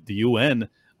that the UN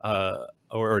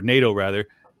or NATO rather,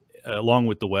 along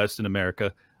with the West and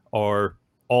America, are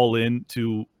all in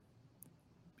to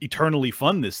eternally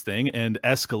fund this thing and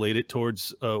escalate it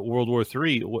towards World War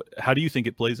III. How do you think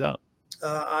it plays out?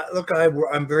 Look,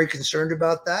 I'm very concerned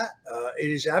about that.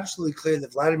 It is absolutely clear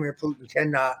that Vladimir Putin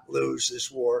cannot lose this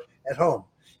war at home.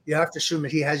 You have to assume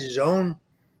that he has his own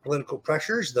political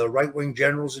pressures, the right-wing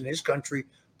generals in his country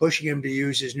pushing him to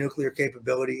use his nuclear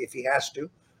capability if he has to.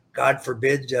 God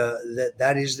forbid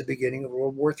that is the beginning of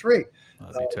World War III.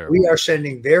 We are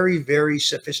sending very, very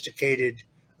sophisticated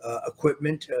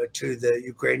equipment to the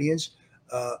Ukrainians.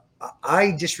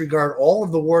 I disregard all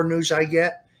of the war news I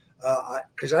get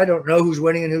because I don't know who's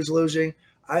winning and who's losing.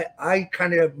 I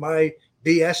kind of, my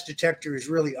BS detector is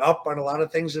really up on a lot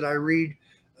of things that I read.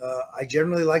 I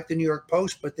generally like the New York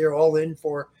Post, but they're all in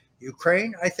for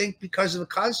Ukraine, I think, because of the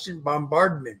constant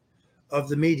bombardment of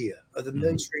the media, of the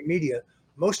mainstream media.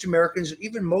 Most Americans,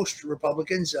 even most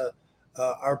Republicans,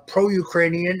 are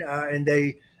pro-Ukrainian, and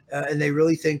they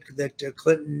really think that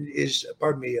Clinton is,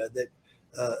 that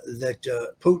that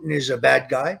Putin is a bad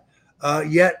guy.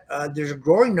 Yet there's a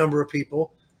growing number of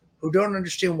people who don't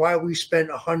understand why we spent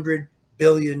 $100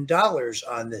 billion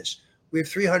on this. We have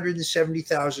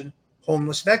 370,000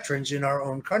 homeless veterans in our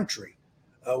own country.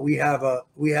 We have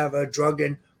a drug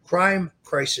and crime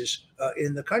crisis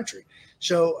in the country.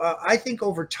 So I think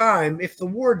over time, if the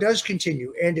war does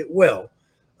continue, and it will,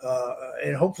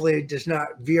 and hopefully it does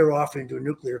not veer off into a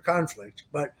nuclear conflict,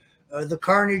 but the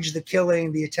carnage, the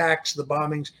killing, the attacks, the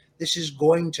bombings, this is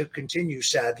going to continue,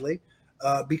 sadly,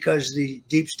 because the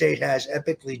deep state has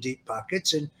epically deep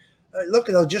pockets. And look,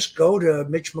 they'll just go to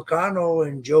Mitch McConnell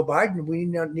and Joe Biden. We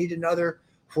need another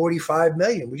 45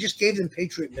 million. We just gave them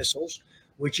Patriot missiles,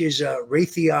 which is a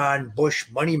Raytheon Bush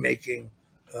money-making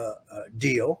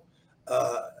deal,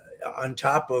 on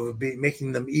top of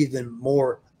making them even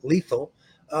more lethal.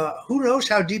 Who knows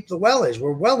how deep the well is?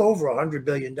 We're well over $100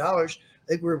 billion. I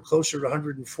think we're closer to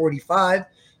 145.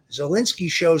 Zelensky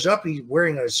shows up. He's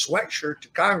wearing a sweatshirt to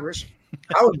Congress.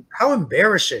 How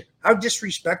embarrassing! How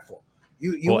disrespectful!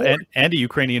 And a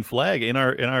Ukrainian flag in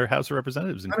our House of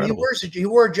Representatives. Incredible. I mean, he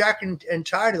wore a jacket and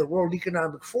tie to the World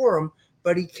Economic Forum,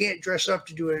 but he can't dress up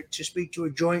to speak to a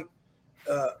joint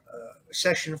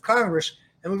session of Congress.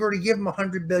 And we've already given him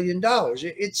 $100 billion.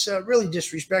 It's really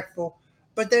disrespectful.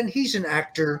 But then he's an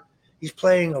actor. He's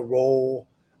playing a role.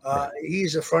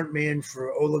 He's a front man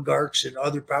for oligarchs and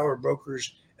other power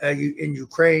brokers in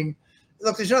Ukraine.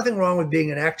 Look, there's nothing wrong with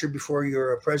being an actor before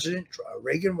you're a president.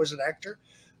 Reagan was an actor.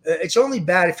 It's only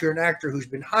bad if you're an actor who's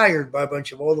been hired by a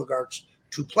bunch of oligarchs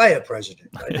to play a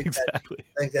president. I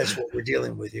think that's what we're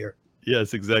dealing with here.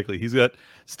 Yes, exactly. He's got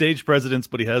stage presidents,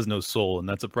 but he has no soul, and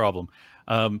that's a problem.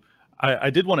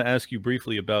 I did want to ask you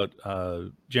briefly about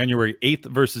January 8th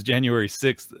versus January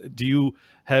 6th. Do you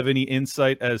have any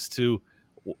insight as to,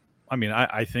 I mean,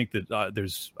 I think that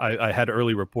I had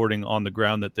early reporting on the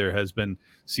ground that there has been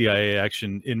CIA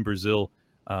action in Brazil.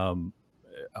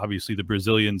 Obviously, the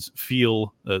Brazilians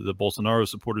feel, the Bolsonaro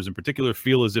supporters in particular,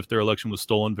 feel as if their election was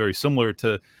stolen, very similar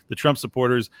to the Trump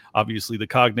supporters. Obviously, the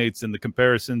cognates and the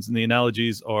comparisons and the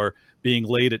analogies are being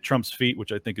laid at Trump's feet,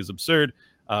 which I think is absurd.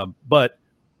 But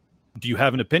do you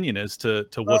have an opinion as to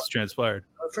what's transpired?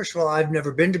 First of all, I've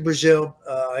never been to Brazil.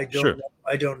 I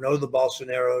don't know the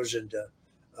Bolsonaros,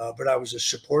 but I was a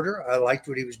supporter. I liked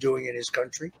what he was doing in his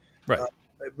country. Right.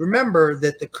 Remember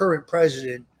that the current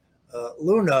president,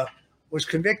 Lula, was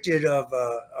convicted of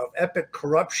epic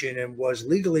corruption and was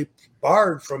legally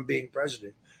barred from being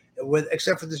president,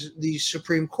 except for the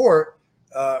Supreme Court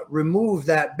removed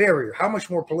that barrier. How much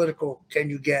more political can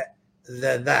you get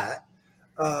than that?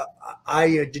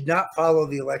 I did not follow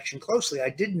the election closely. I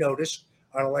did notice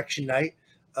on election night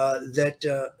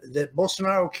that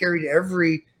Bolsonaro carried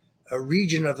every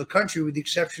region of the country with the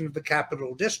exception of the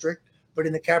Capital District. But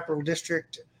in the Capital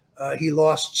District, he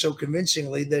lost so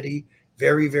convincingly that he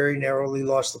very, very narrowly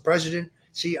lost the president.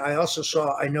 See, I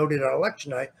noted on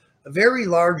election night, a very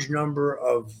large number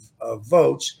of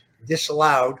votes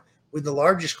disallowed, with the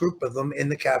largest group of them in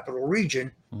the capital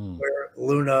region where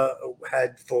Lula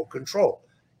had full control.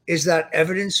 Is that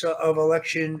evidence of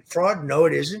election fraud? No,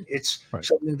 it isn't. It's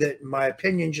something that, in my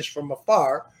opinion, just from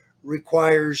afar,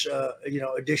 requires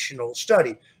additional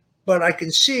study. But I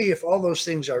can see, if all those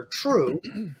things are true,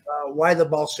 why the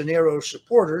Bolsonaro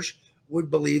supporters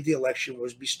would believe the election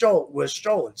was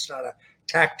stolen. It's not a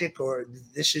tactic, or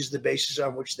this is the basis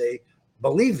on which they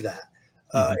believe that.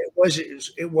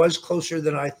 It was closer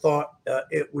than I thought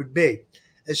it would be.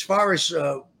 As far as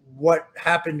what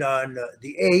happened on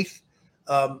the 8th,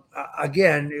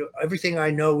 again, everything I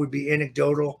know would be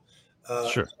anecdotal.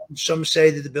 Sure. Some say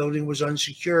that the building was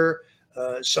unsecure.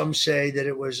 Some say that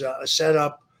it was a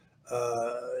setup.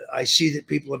 I see that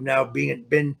people have now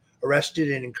been arrested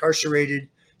and incarcerated.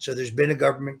 So there's been a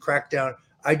government crackdown.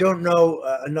 I don't know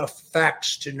enough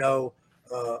facts to know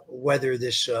whether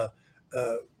this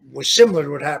was similar to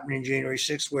what happened in January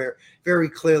 6th, where very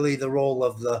clearly the role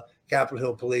of the Capitol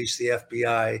Hill Police, the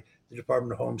FBI, the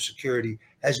Department of Homeland Security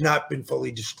has not been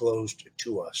fully disclosed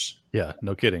to us. Yeah,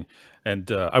 no kidding.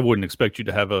 And I wouldn't expect you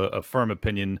to have a firm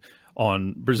opinion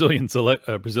on Brazilian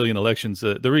elections.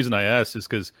 The reason I asked is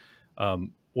because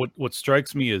what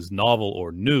strikes me as novel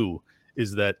or new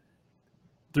is that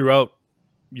throughout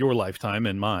your lifetime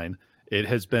and mine, it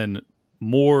has been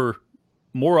more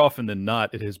often than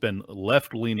not, it has been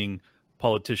left-leaning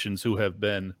politicians who have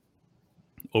been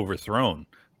overthrown,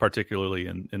 particularly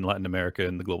in Latin America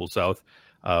and the global South,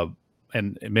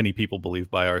 and many people believe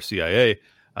by our CIA.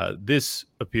 This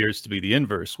appears to be the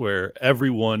inverse, where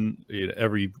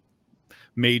every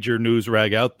major news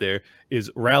rag out there is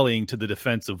rallying to the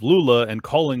defense of Lula and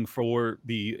calling for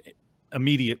the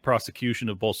immediate prosecution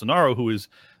of Bolsonaro, who is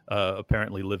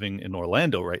apparently living in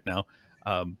Orlando right now.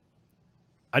 I'm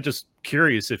just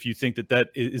curious if you think that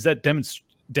is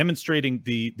demonstrating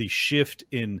the shift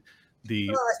in the.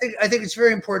 Well, I think it's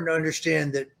very important to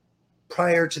understand that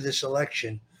prior to this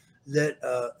election, that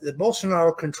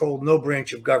Bolsonaro controlled no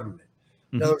branch of government.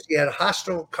 In other words, he had a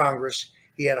hostile Congress,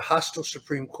 he had a hostile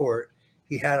Supreme Court,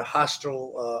 he had a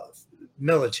hostile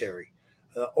military.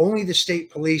 Only the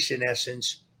state police, in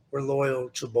essence, were loyal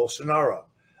to Bolsonaro.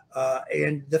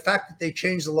 And the fact that they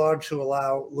changed the law to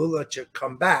allow Lula to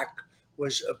come back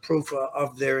was a proof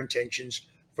of their intentions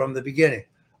from the beginning.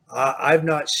 I've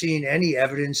not seen any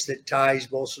evidence that ties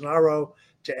Bolsonaro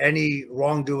to any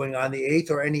wrongdoing on the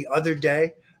 8th or any other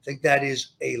day. I think that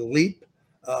is a leap.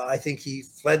 I think he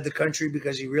fled the country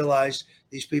because he realized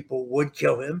these people would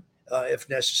kill him if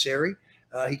necessary.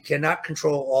 He cannot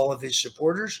control all of his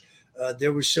supporters.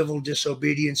 There was civil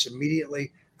disobedience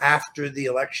immediately after the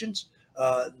elections.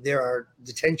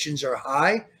 The tensions are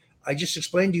high. I just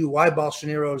explained to you why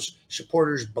Bolsonaro's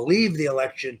supporters believe the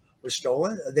election was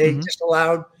stolen. They just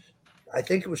allowed, I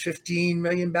think it was 15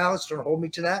 million ballots. Don't hold me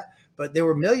to that. But there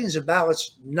were millions of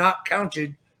ballots not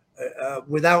counted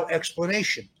without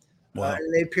explanation. Wow.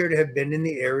 And they appear to have been in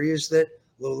the areas that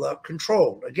Lula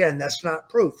controlled. Again, that's not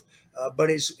proof,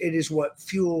 but it is what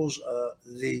fuels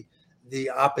the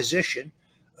opposition.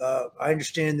 I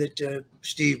understand that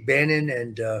Steve Bannon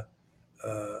and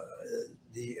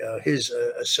his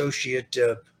associate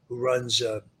who runs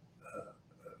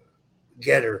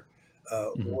Getter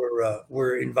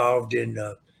were involved in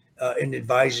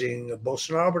advising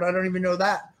Bolsonaro, but I don't even know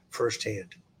that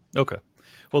firsthand. Okay.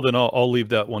 Well, then I'll leave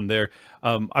that one there.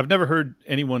 I've never heard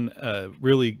anyone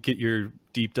really get your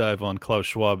deep dive on Klaus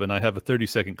Schwab, and I have a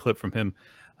 30-second clip from him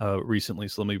recently,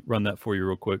 so let me run that for you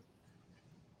real quick.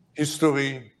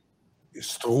 History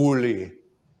is truly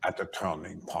at a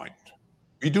turning point.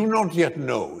 We do not yet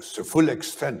know the full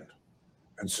extent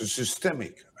and the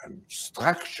systemic and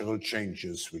structural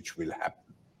changes which will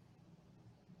happen.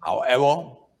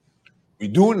 However, we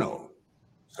do know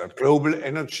that global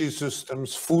energy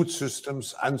systems, food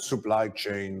systems, and supply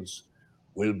chains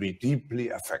will be deeply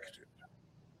affected.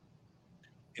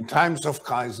 In times of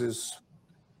crisis,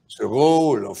 the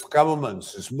role of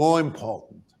governments is more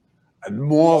important and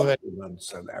more relevant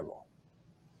than ever.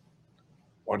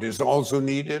 What is also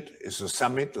needed is a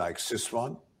summit like this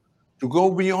one to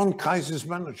go beyond crisis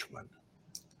management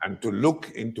and to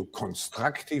look into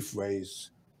constructive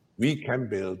ways we can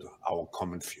build our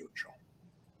common future.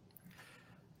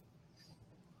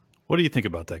 What do you think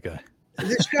about that guy?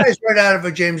 This guy's right out of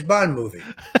a James Bond movie.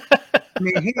 I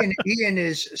mean, he and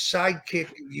his sidekick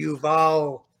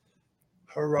Yuval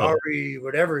Harari,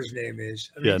 whatever his name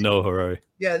is. I mean, Noah Harari.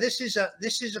 Yeah, this is a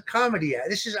comedy.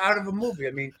 This is out of a movie.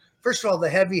 I mean, first of all, the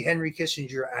heavy Henry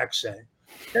Kissinger accent.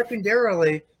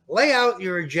 Secondarily, lay out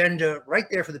your agenda right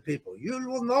there for the people. You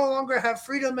will no longer have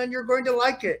freedom, and you're going to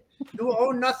like it. You will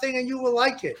own nothing, and you will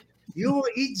like it. You will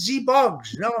eat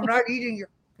bugs. No, I'm not eating your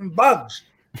bugs.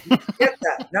 You get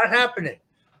that? Not happening.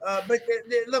 But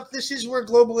look, this is where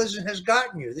globalism has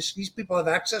gotten you. These people have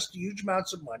access to huge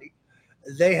amounts of money.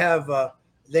 They have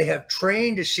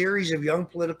trained a series of young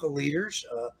political leaders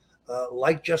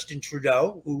like Justin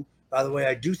Trudeau, who, by the way,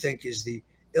 I do think is the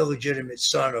illegitimate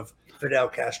son of Fidel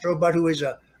Castro, but who is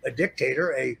a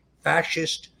dictator, a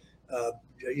fascist,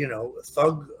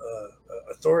 thug,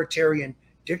 authoritarian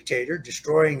dictator,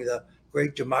 destroying the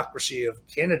great democracy of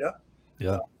Canada.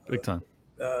 Yeah, big time.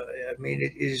 I mean,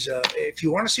 it is. If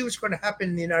you want to see what's going to happen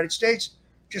in the United States,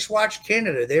 just watch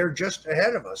Canada. They're just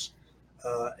ahead of us,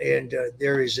 and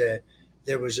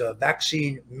there was a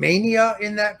vaccine mania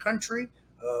in that country,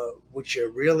 which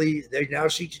really they now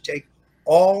seek to take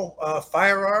all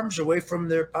firearms away from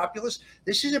their populace.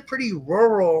 This is a pretty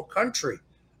rural country.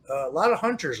 A lot of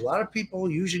hunters, a lot of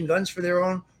people using guns for their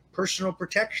own personal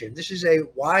protection. This is a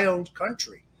wild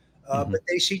country, but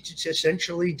they seek to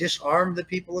essentially disarm the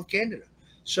people of Canada.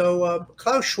 So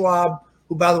Klaus Schwab,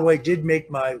 who, by the way, did make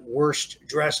my worst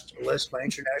dressed list, my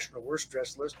international worst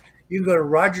dressed list, you can go to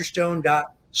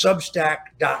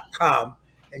rogerstone.substack.com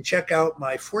and check out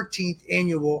my 14th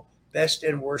annual best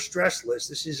and worst dressed list.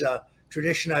 This is a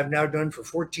tradition I've now done for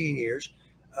 14 years.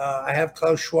 I have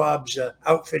Klaus Schwab's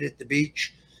outfit at the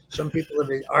beach. Some people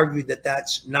have argued that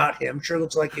that's not him. Sure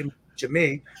looks like him to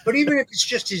me. But even if it's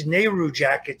just his Nehru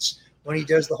jackets when he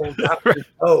does the whole Dr.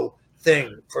 O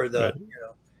thing for the,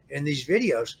 in these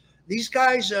videos, these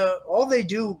guys, all they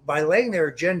do by laying their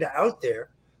agenda out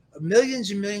there,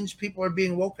 millions and millions of people are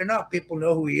being woken up. People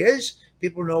know who he is.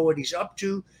 People know what he's up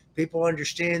to. People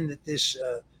understand that this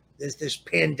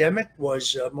pandemic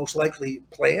was most likely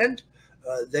planned.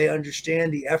 They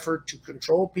understand the effort to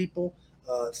control people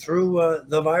through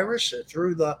the virus,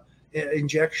 through the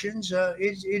injections.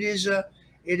 It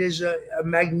is a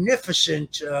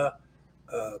magnificent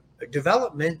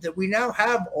development that we now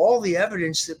have all the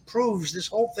evidence that proves this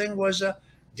whole thing was a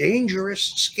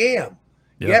dangerous scam.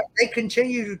 Yeah. Yet they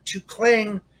continue to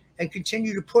cling and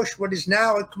continue to push what is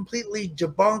now a completely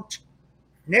debunked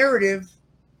narrative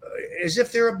as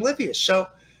if they're oblivious. So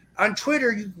on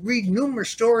Twitter, you read numerous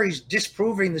stories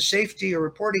disproving the safety or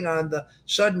reporting on the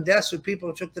sudden deaths of people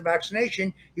who took the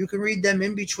vaccination. You can read them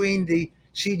in between the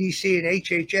CDC and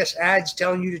HHS ads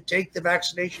telling you to take the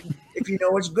vaccination if you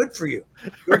know it's good for you.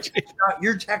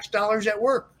 Your tax dollars at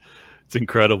work. It's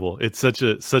incredible. It's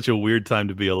such a weird time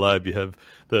to be alive. You have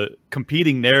the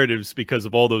competing narratives because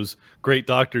of all those great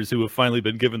doctors who have finally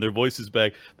been given their voices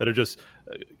back that are just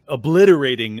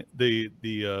obliterating the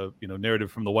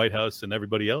narrative from the White House and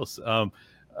everybody else.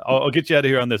 I'll get you out of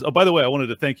here on this. Oh, by the way, I wanted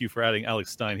to thank you for adding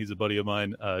Alex Stein. He's a buddy of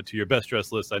mine to your best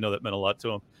dressed list. I know that meant a lot to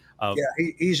him.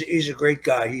 He's a great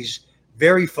guy. He's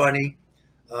very funny.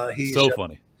 He's so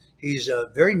funny. He's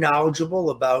very knowledgeable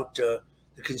about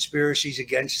the conspiracies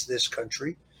against this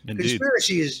country. Indeed.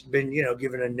 Conspiracy has been,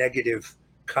 given a negative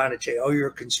connotation. Oh, you're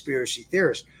a conspiracy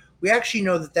theorist. We actually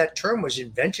know that term was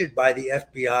invented by the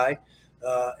FBI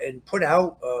and put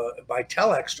out by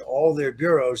telex to all their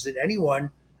bureaus that anyone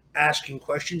asking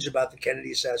questions about the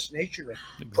Kennedy assassination,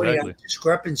 putting out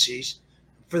discrepancies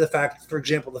for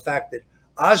example, the fact that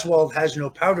Oswald has no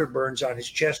powder burns on his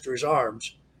chest or his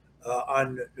arms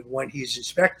when he's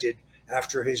inspected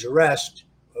after his arrest.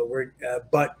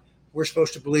 But we're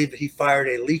supposed to believe that he fired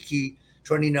a leaky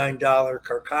 $29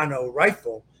 Carcano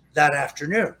rifle that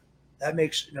afternoon. That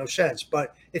makes no sense.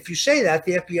 But if you say that,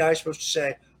 the FBI is supposed to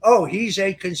say, oh, he's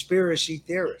a conspiracy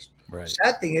theorist. Right. The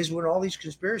sad thing is when all these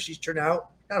conspiracies turn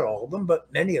out, not all of them,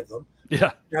 but many of them,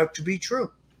 turn out to be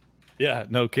true. Yeah,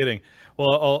 no kidding.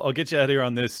 Well, I'll get you out of here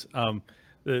on this.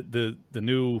 The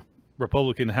new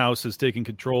Republican House has taken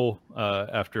control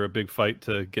after a big fight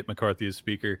to get McCarthy as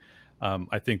Speaker.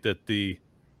 I think that the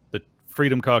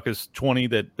Freedom Caucus 20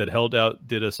 that held out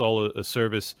did us all a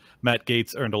service. Matt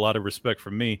Gaetz earned a lot of respect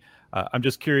from me. I'm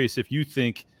just curious if you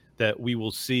think that we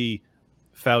will see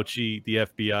Fauci, the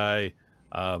FBI,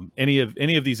 any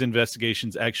of these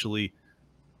investigations actually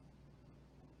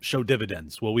show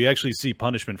dividends. Will we actually see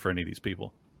punishment for any of these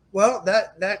people? Well,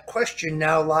 that question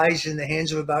now lies in the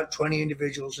hands of about 20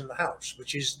 individuals in the House,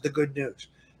 which is the good news.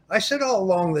 I said all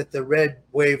along that the red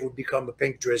wave would become a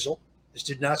pink drizzle. This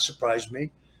did not surprise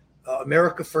me.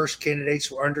 America First candidates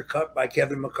were undercut by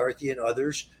Kevin McCarthy and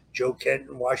others, Joe Kent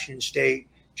in Washington State,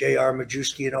 J.R.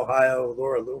 Majewski in Ohio,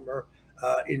 Laura Loomer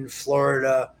in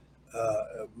Florida,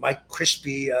 Mike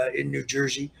Crispy in New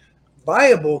Jersey.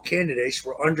 Viable candidates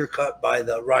were undercut by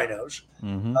the rhinos.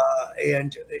 Mm-hmm.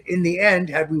 And in the end,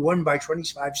 had we won by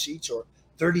 25 seats or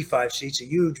 35 seats, a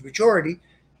huge majority,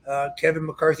 Kevin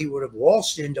McCarthy would have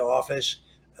waltzed into office.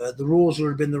 The rules would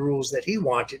have been the rules that he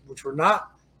wanted, which were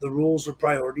not the rules or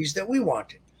priorities that we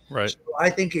wanted. Right. So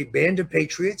I think a band of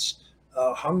patriots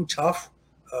hung tough.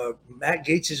 Matt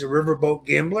Gaetz is a riverboat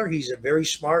gambler. He's a very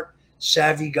smart,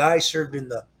 savvy guy, served in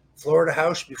the Florida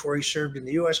House before he served in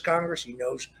the U.S. Congress. He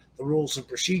knows the rules and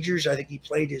procedures. I think he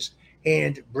played his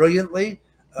hand brilliantly.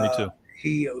 Me too.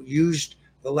 He used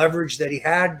the leverage that he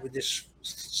had with this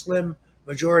slim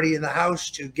majority in the House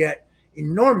to get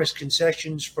enormous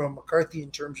concessions from McCarthy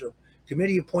in terms of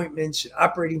committee appointments and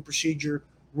operating procedure,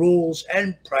 rules,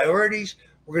 and priorities.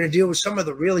 We're going to deal with some of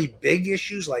the really big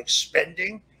issues like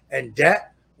spending and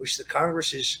debt, which the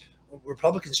Congress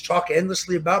Republicans talk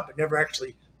endlessly about, but never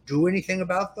actually do anything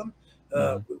about them.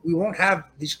 We won't have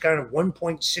these kind of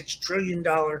 $1.6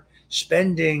 trillion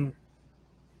spending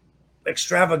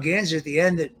extravaganza at the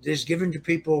end that is given to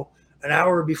people an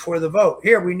hour before the vote.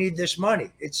 Here, we need this money.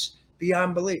 It's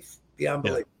beyond belief. Beyond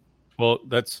belief. Well,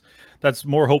 that's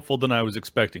more hopeful than I was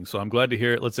expecting. So I'm glad to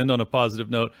hear it. Let's end on a positive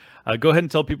note. Go ahead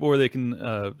and tell people where they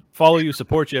can follow you,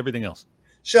 support you, everything else.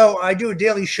 So I do a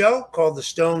daily show called The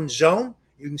Stone Zone.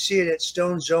 You can see it at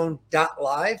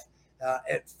stonezone.live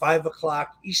at 5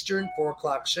 o'clock Eastern, 4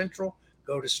 o'clock Central.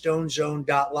 Go to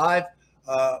stonezone.live.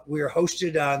 We are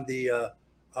hosted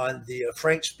on the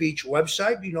Frank Speech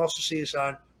website. You can also see us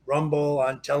on Rumble,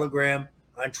 on Telegram,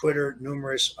 on Twitter,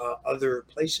 numerous other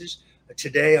places.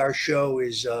 Today, our show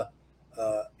is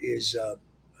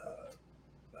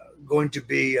going to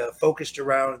be focused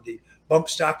around the bump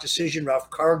stock decision. Ralph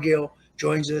Cargill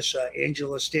joins us.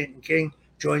 Angela Stanton-King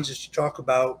joins us to talk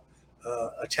about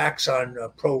attacks on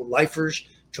pro-lifers.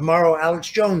 Tomorrow, Alex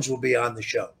Jones will be on the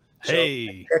show. So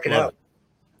hey, check it out.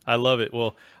 I love it.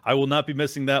 Well, I will not be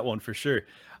missing that one for sure.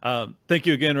 Thank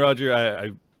you again, Roger.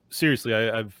 I seriously,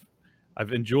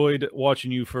 I've enjoyed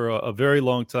watching you for a very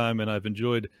long time, and I've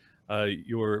enjoyed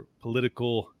your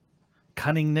political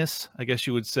cunningness, I guess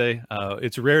you would say.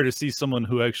 It's rare to see someone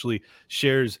who actually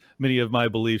shares many of my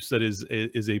beliefs that is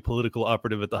a political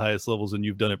operative at the highest levels, and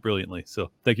you've done it brilliantly.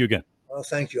 So thank you again. Well,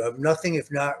 thank you. I'm nothing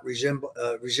if not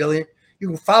resilient. You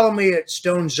can follow me at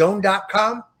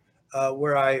stonezone.com,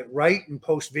 where I write and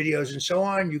post videos and so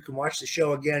on. You can watch the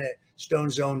show again at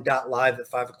stonezone.live at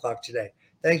 5 o'clock today.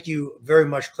 Thank you very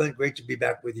much, Clint. Great to be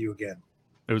back with you again.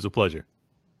 It was a pleasure.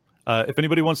 If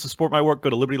anybody wants to support my work, go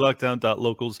to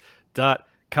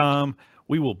libertylockdown.locals.com.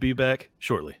 We will be back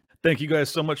shortly. Thank you guys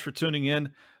so much for tuning in.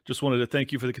 Just wanted to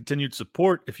thank you for the continued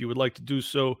support. If you would like to do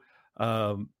so,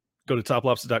 go to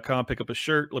toplobster.com, pick up a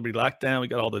shirt, Liberty Lockdown. We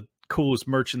got all the coolest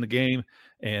merch in the game.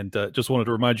 And just wanted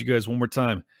to remind you guys one more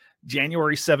time,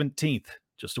 January 17th,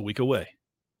 just a week away.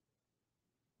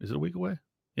 Is it a week away?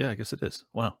 Yeah, I guess it is.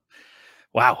 Wow.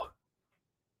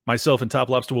 Myself and Top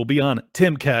Lobster will be on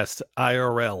Timcast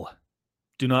IRL.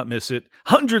 Do not miss it.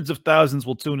 Hundreds of thousands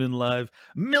will tune in live.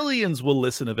 Millions will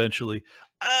listen eventually.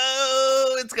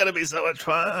 Oh, it's going to be so much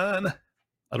fun.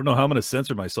 I don't know how I'm going to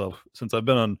censor myself since I've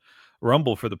been on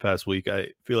Rumble for the past week. I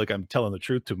feel like I'm telling the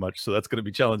truth too much, so that's going to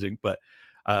be challenging. But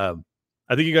I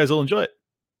think you guys will enjoy it.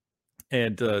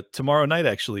 And tomorrow night,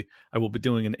 actually, I will be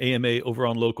doing an AMA over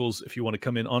on Locals. If you want to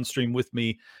come in on stream with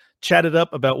me, chat it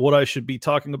up about what I should be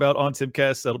talking about on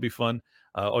Timcast. That'll be fun.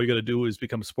 All you got to do is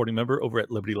become a supporting member over at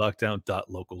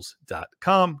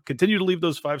libertylockdown.locals.com. Continue to leave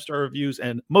those 5-star reviews.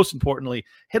 And most importantly,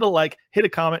 hit a like, hit a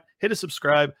comment, hit a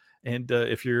subscribe. And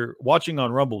if you're watching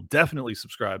on Rumble, definitely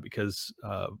subscribe, because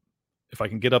if I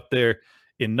can get up there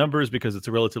in numbers, because it's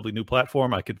a relatively new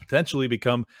platform, I could potentially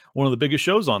become one of the biggest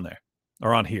shows on there,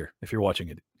 or on here, if you're watching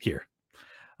it here.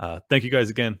 Thank you guys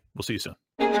again. We'll see you soon.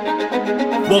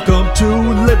 Welcome to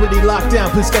Liberty Lockdown.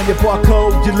 Please scan your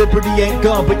barcode. Your liberty ain't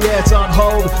gone, but yeah, it's on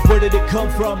hold. Where did it come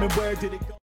from and where did it go?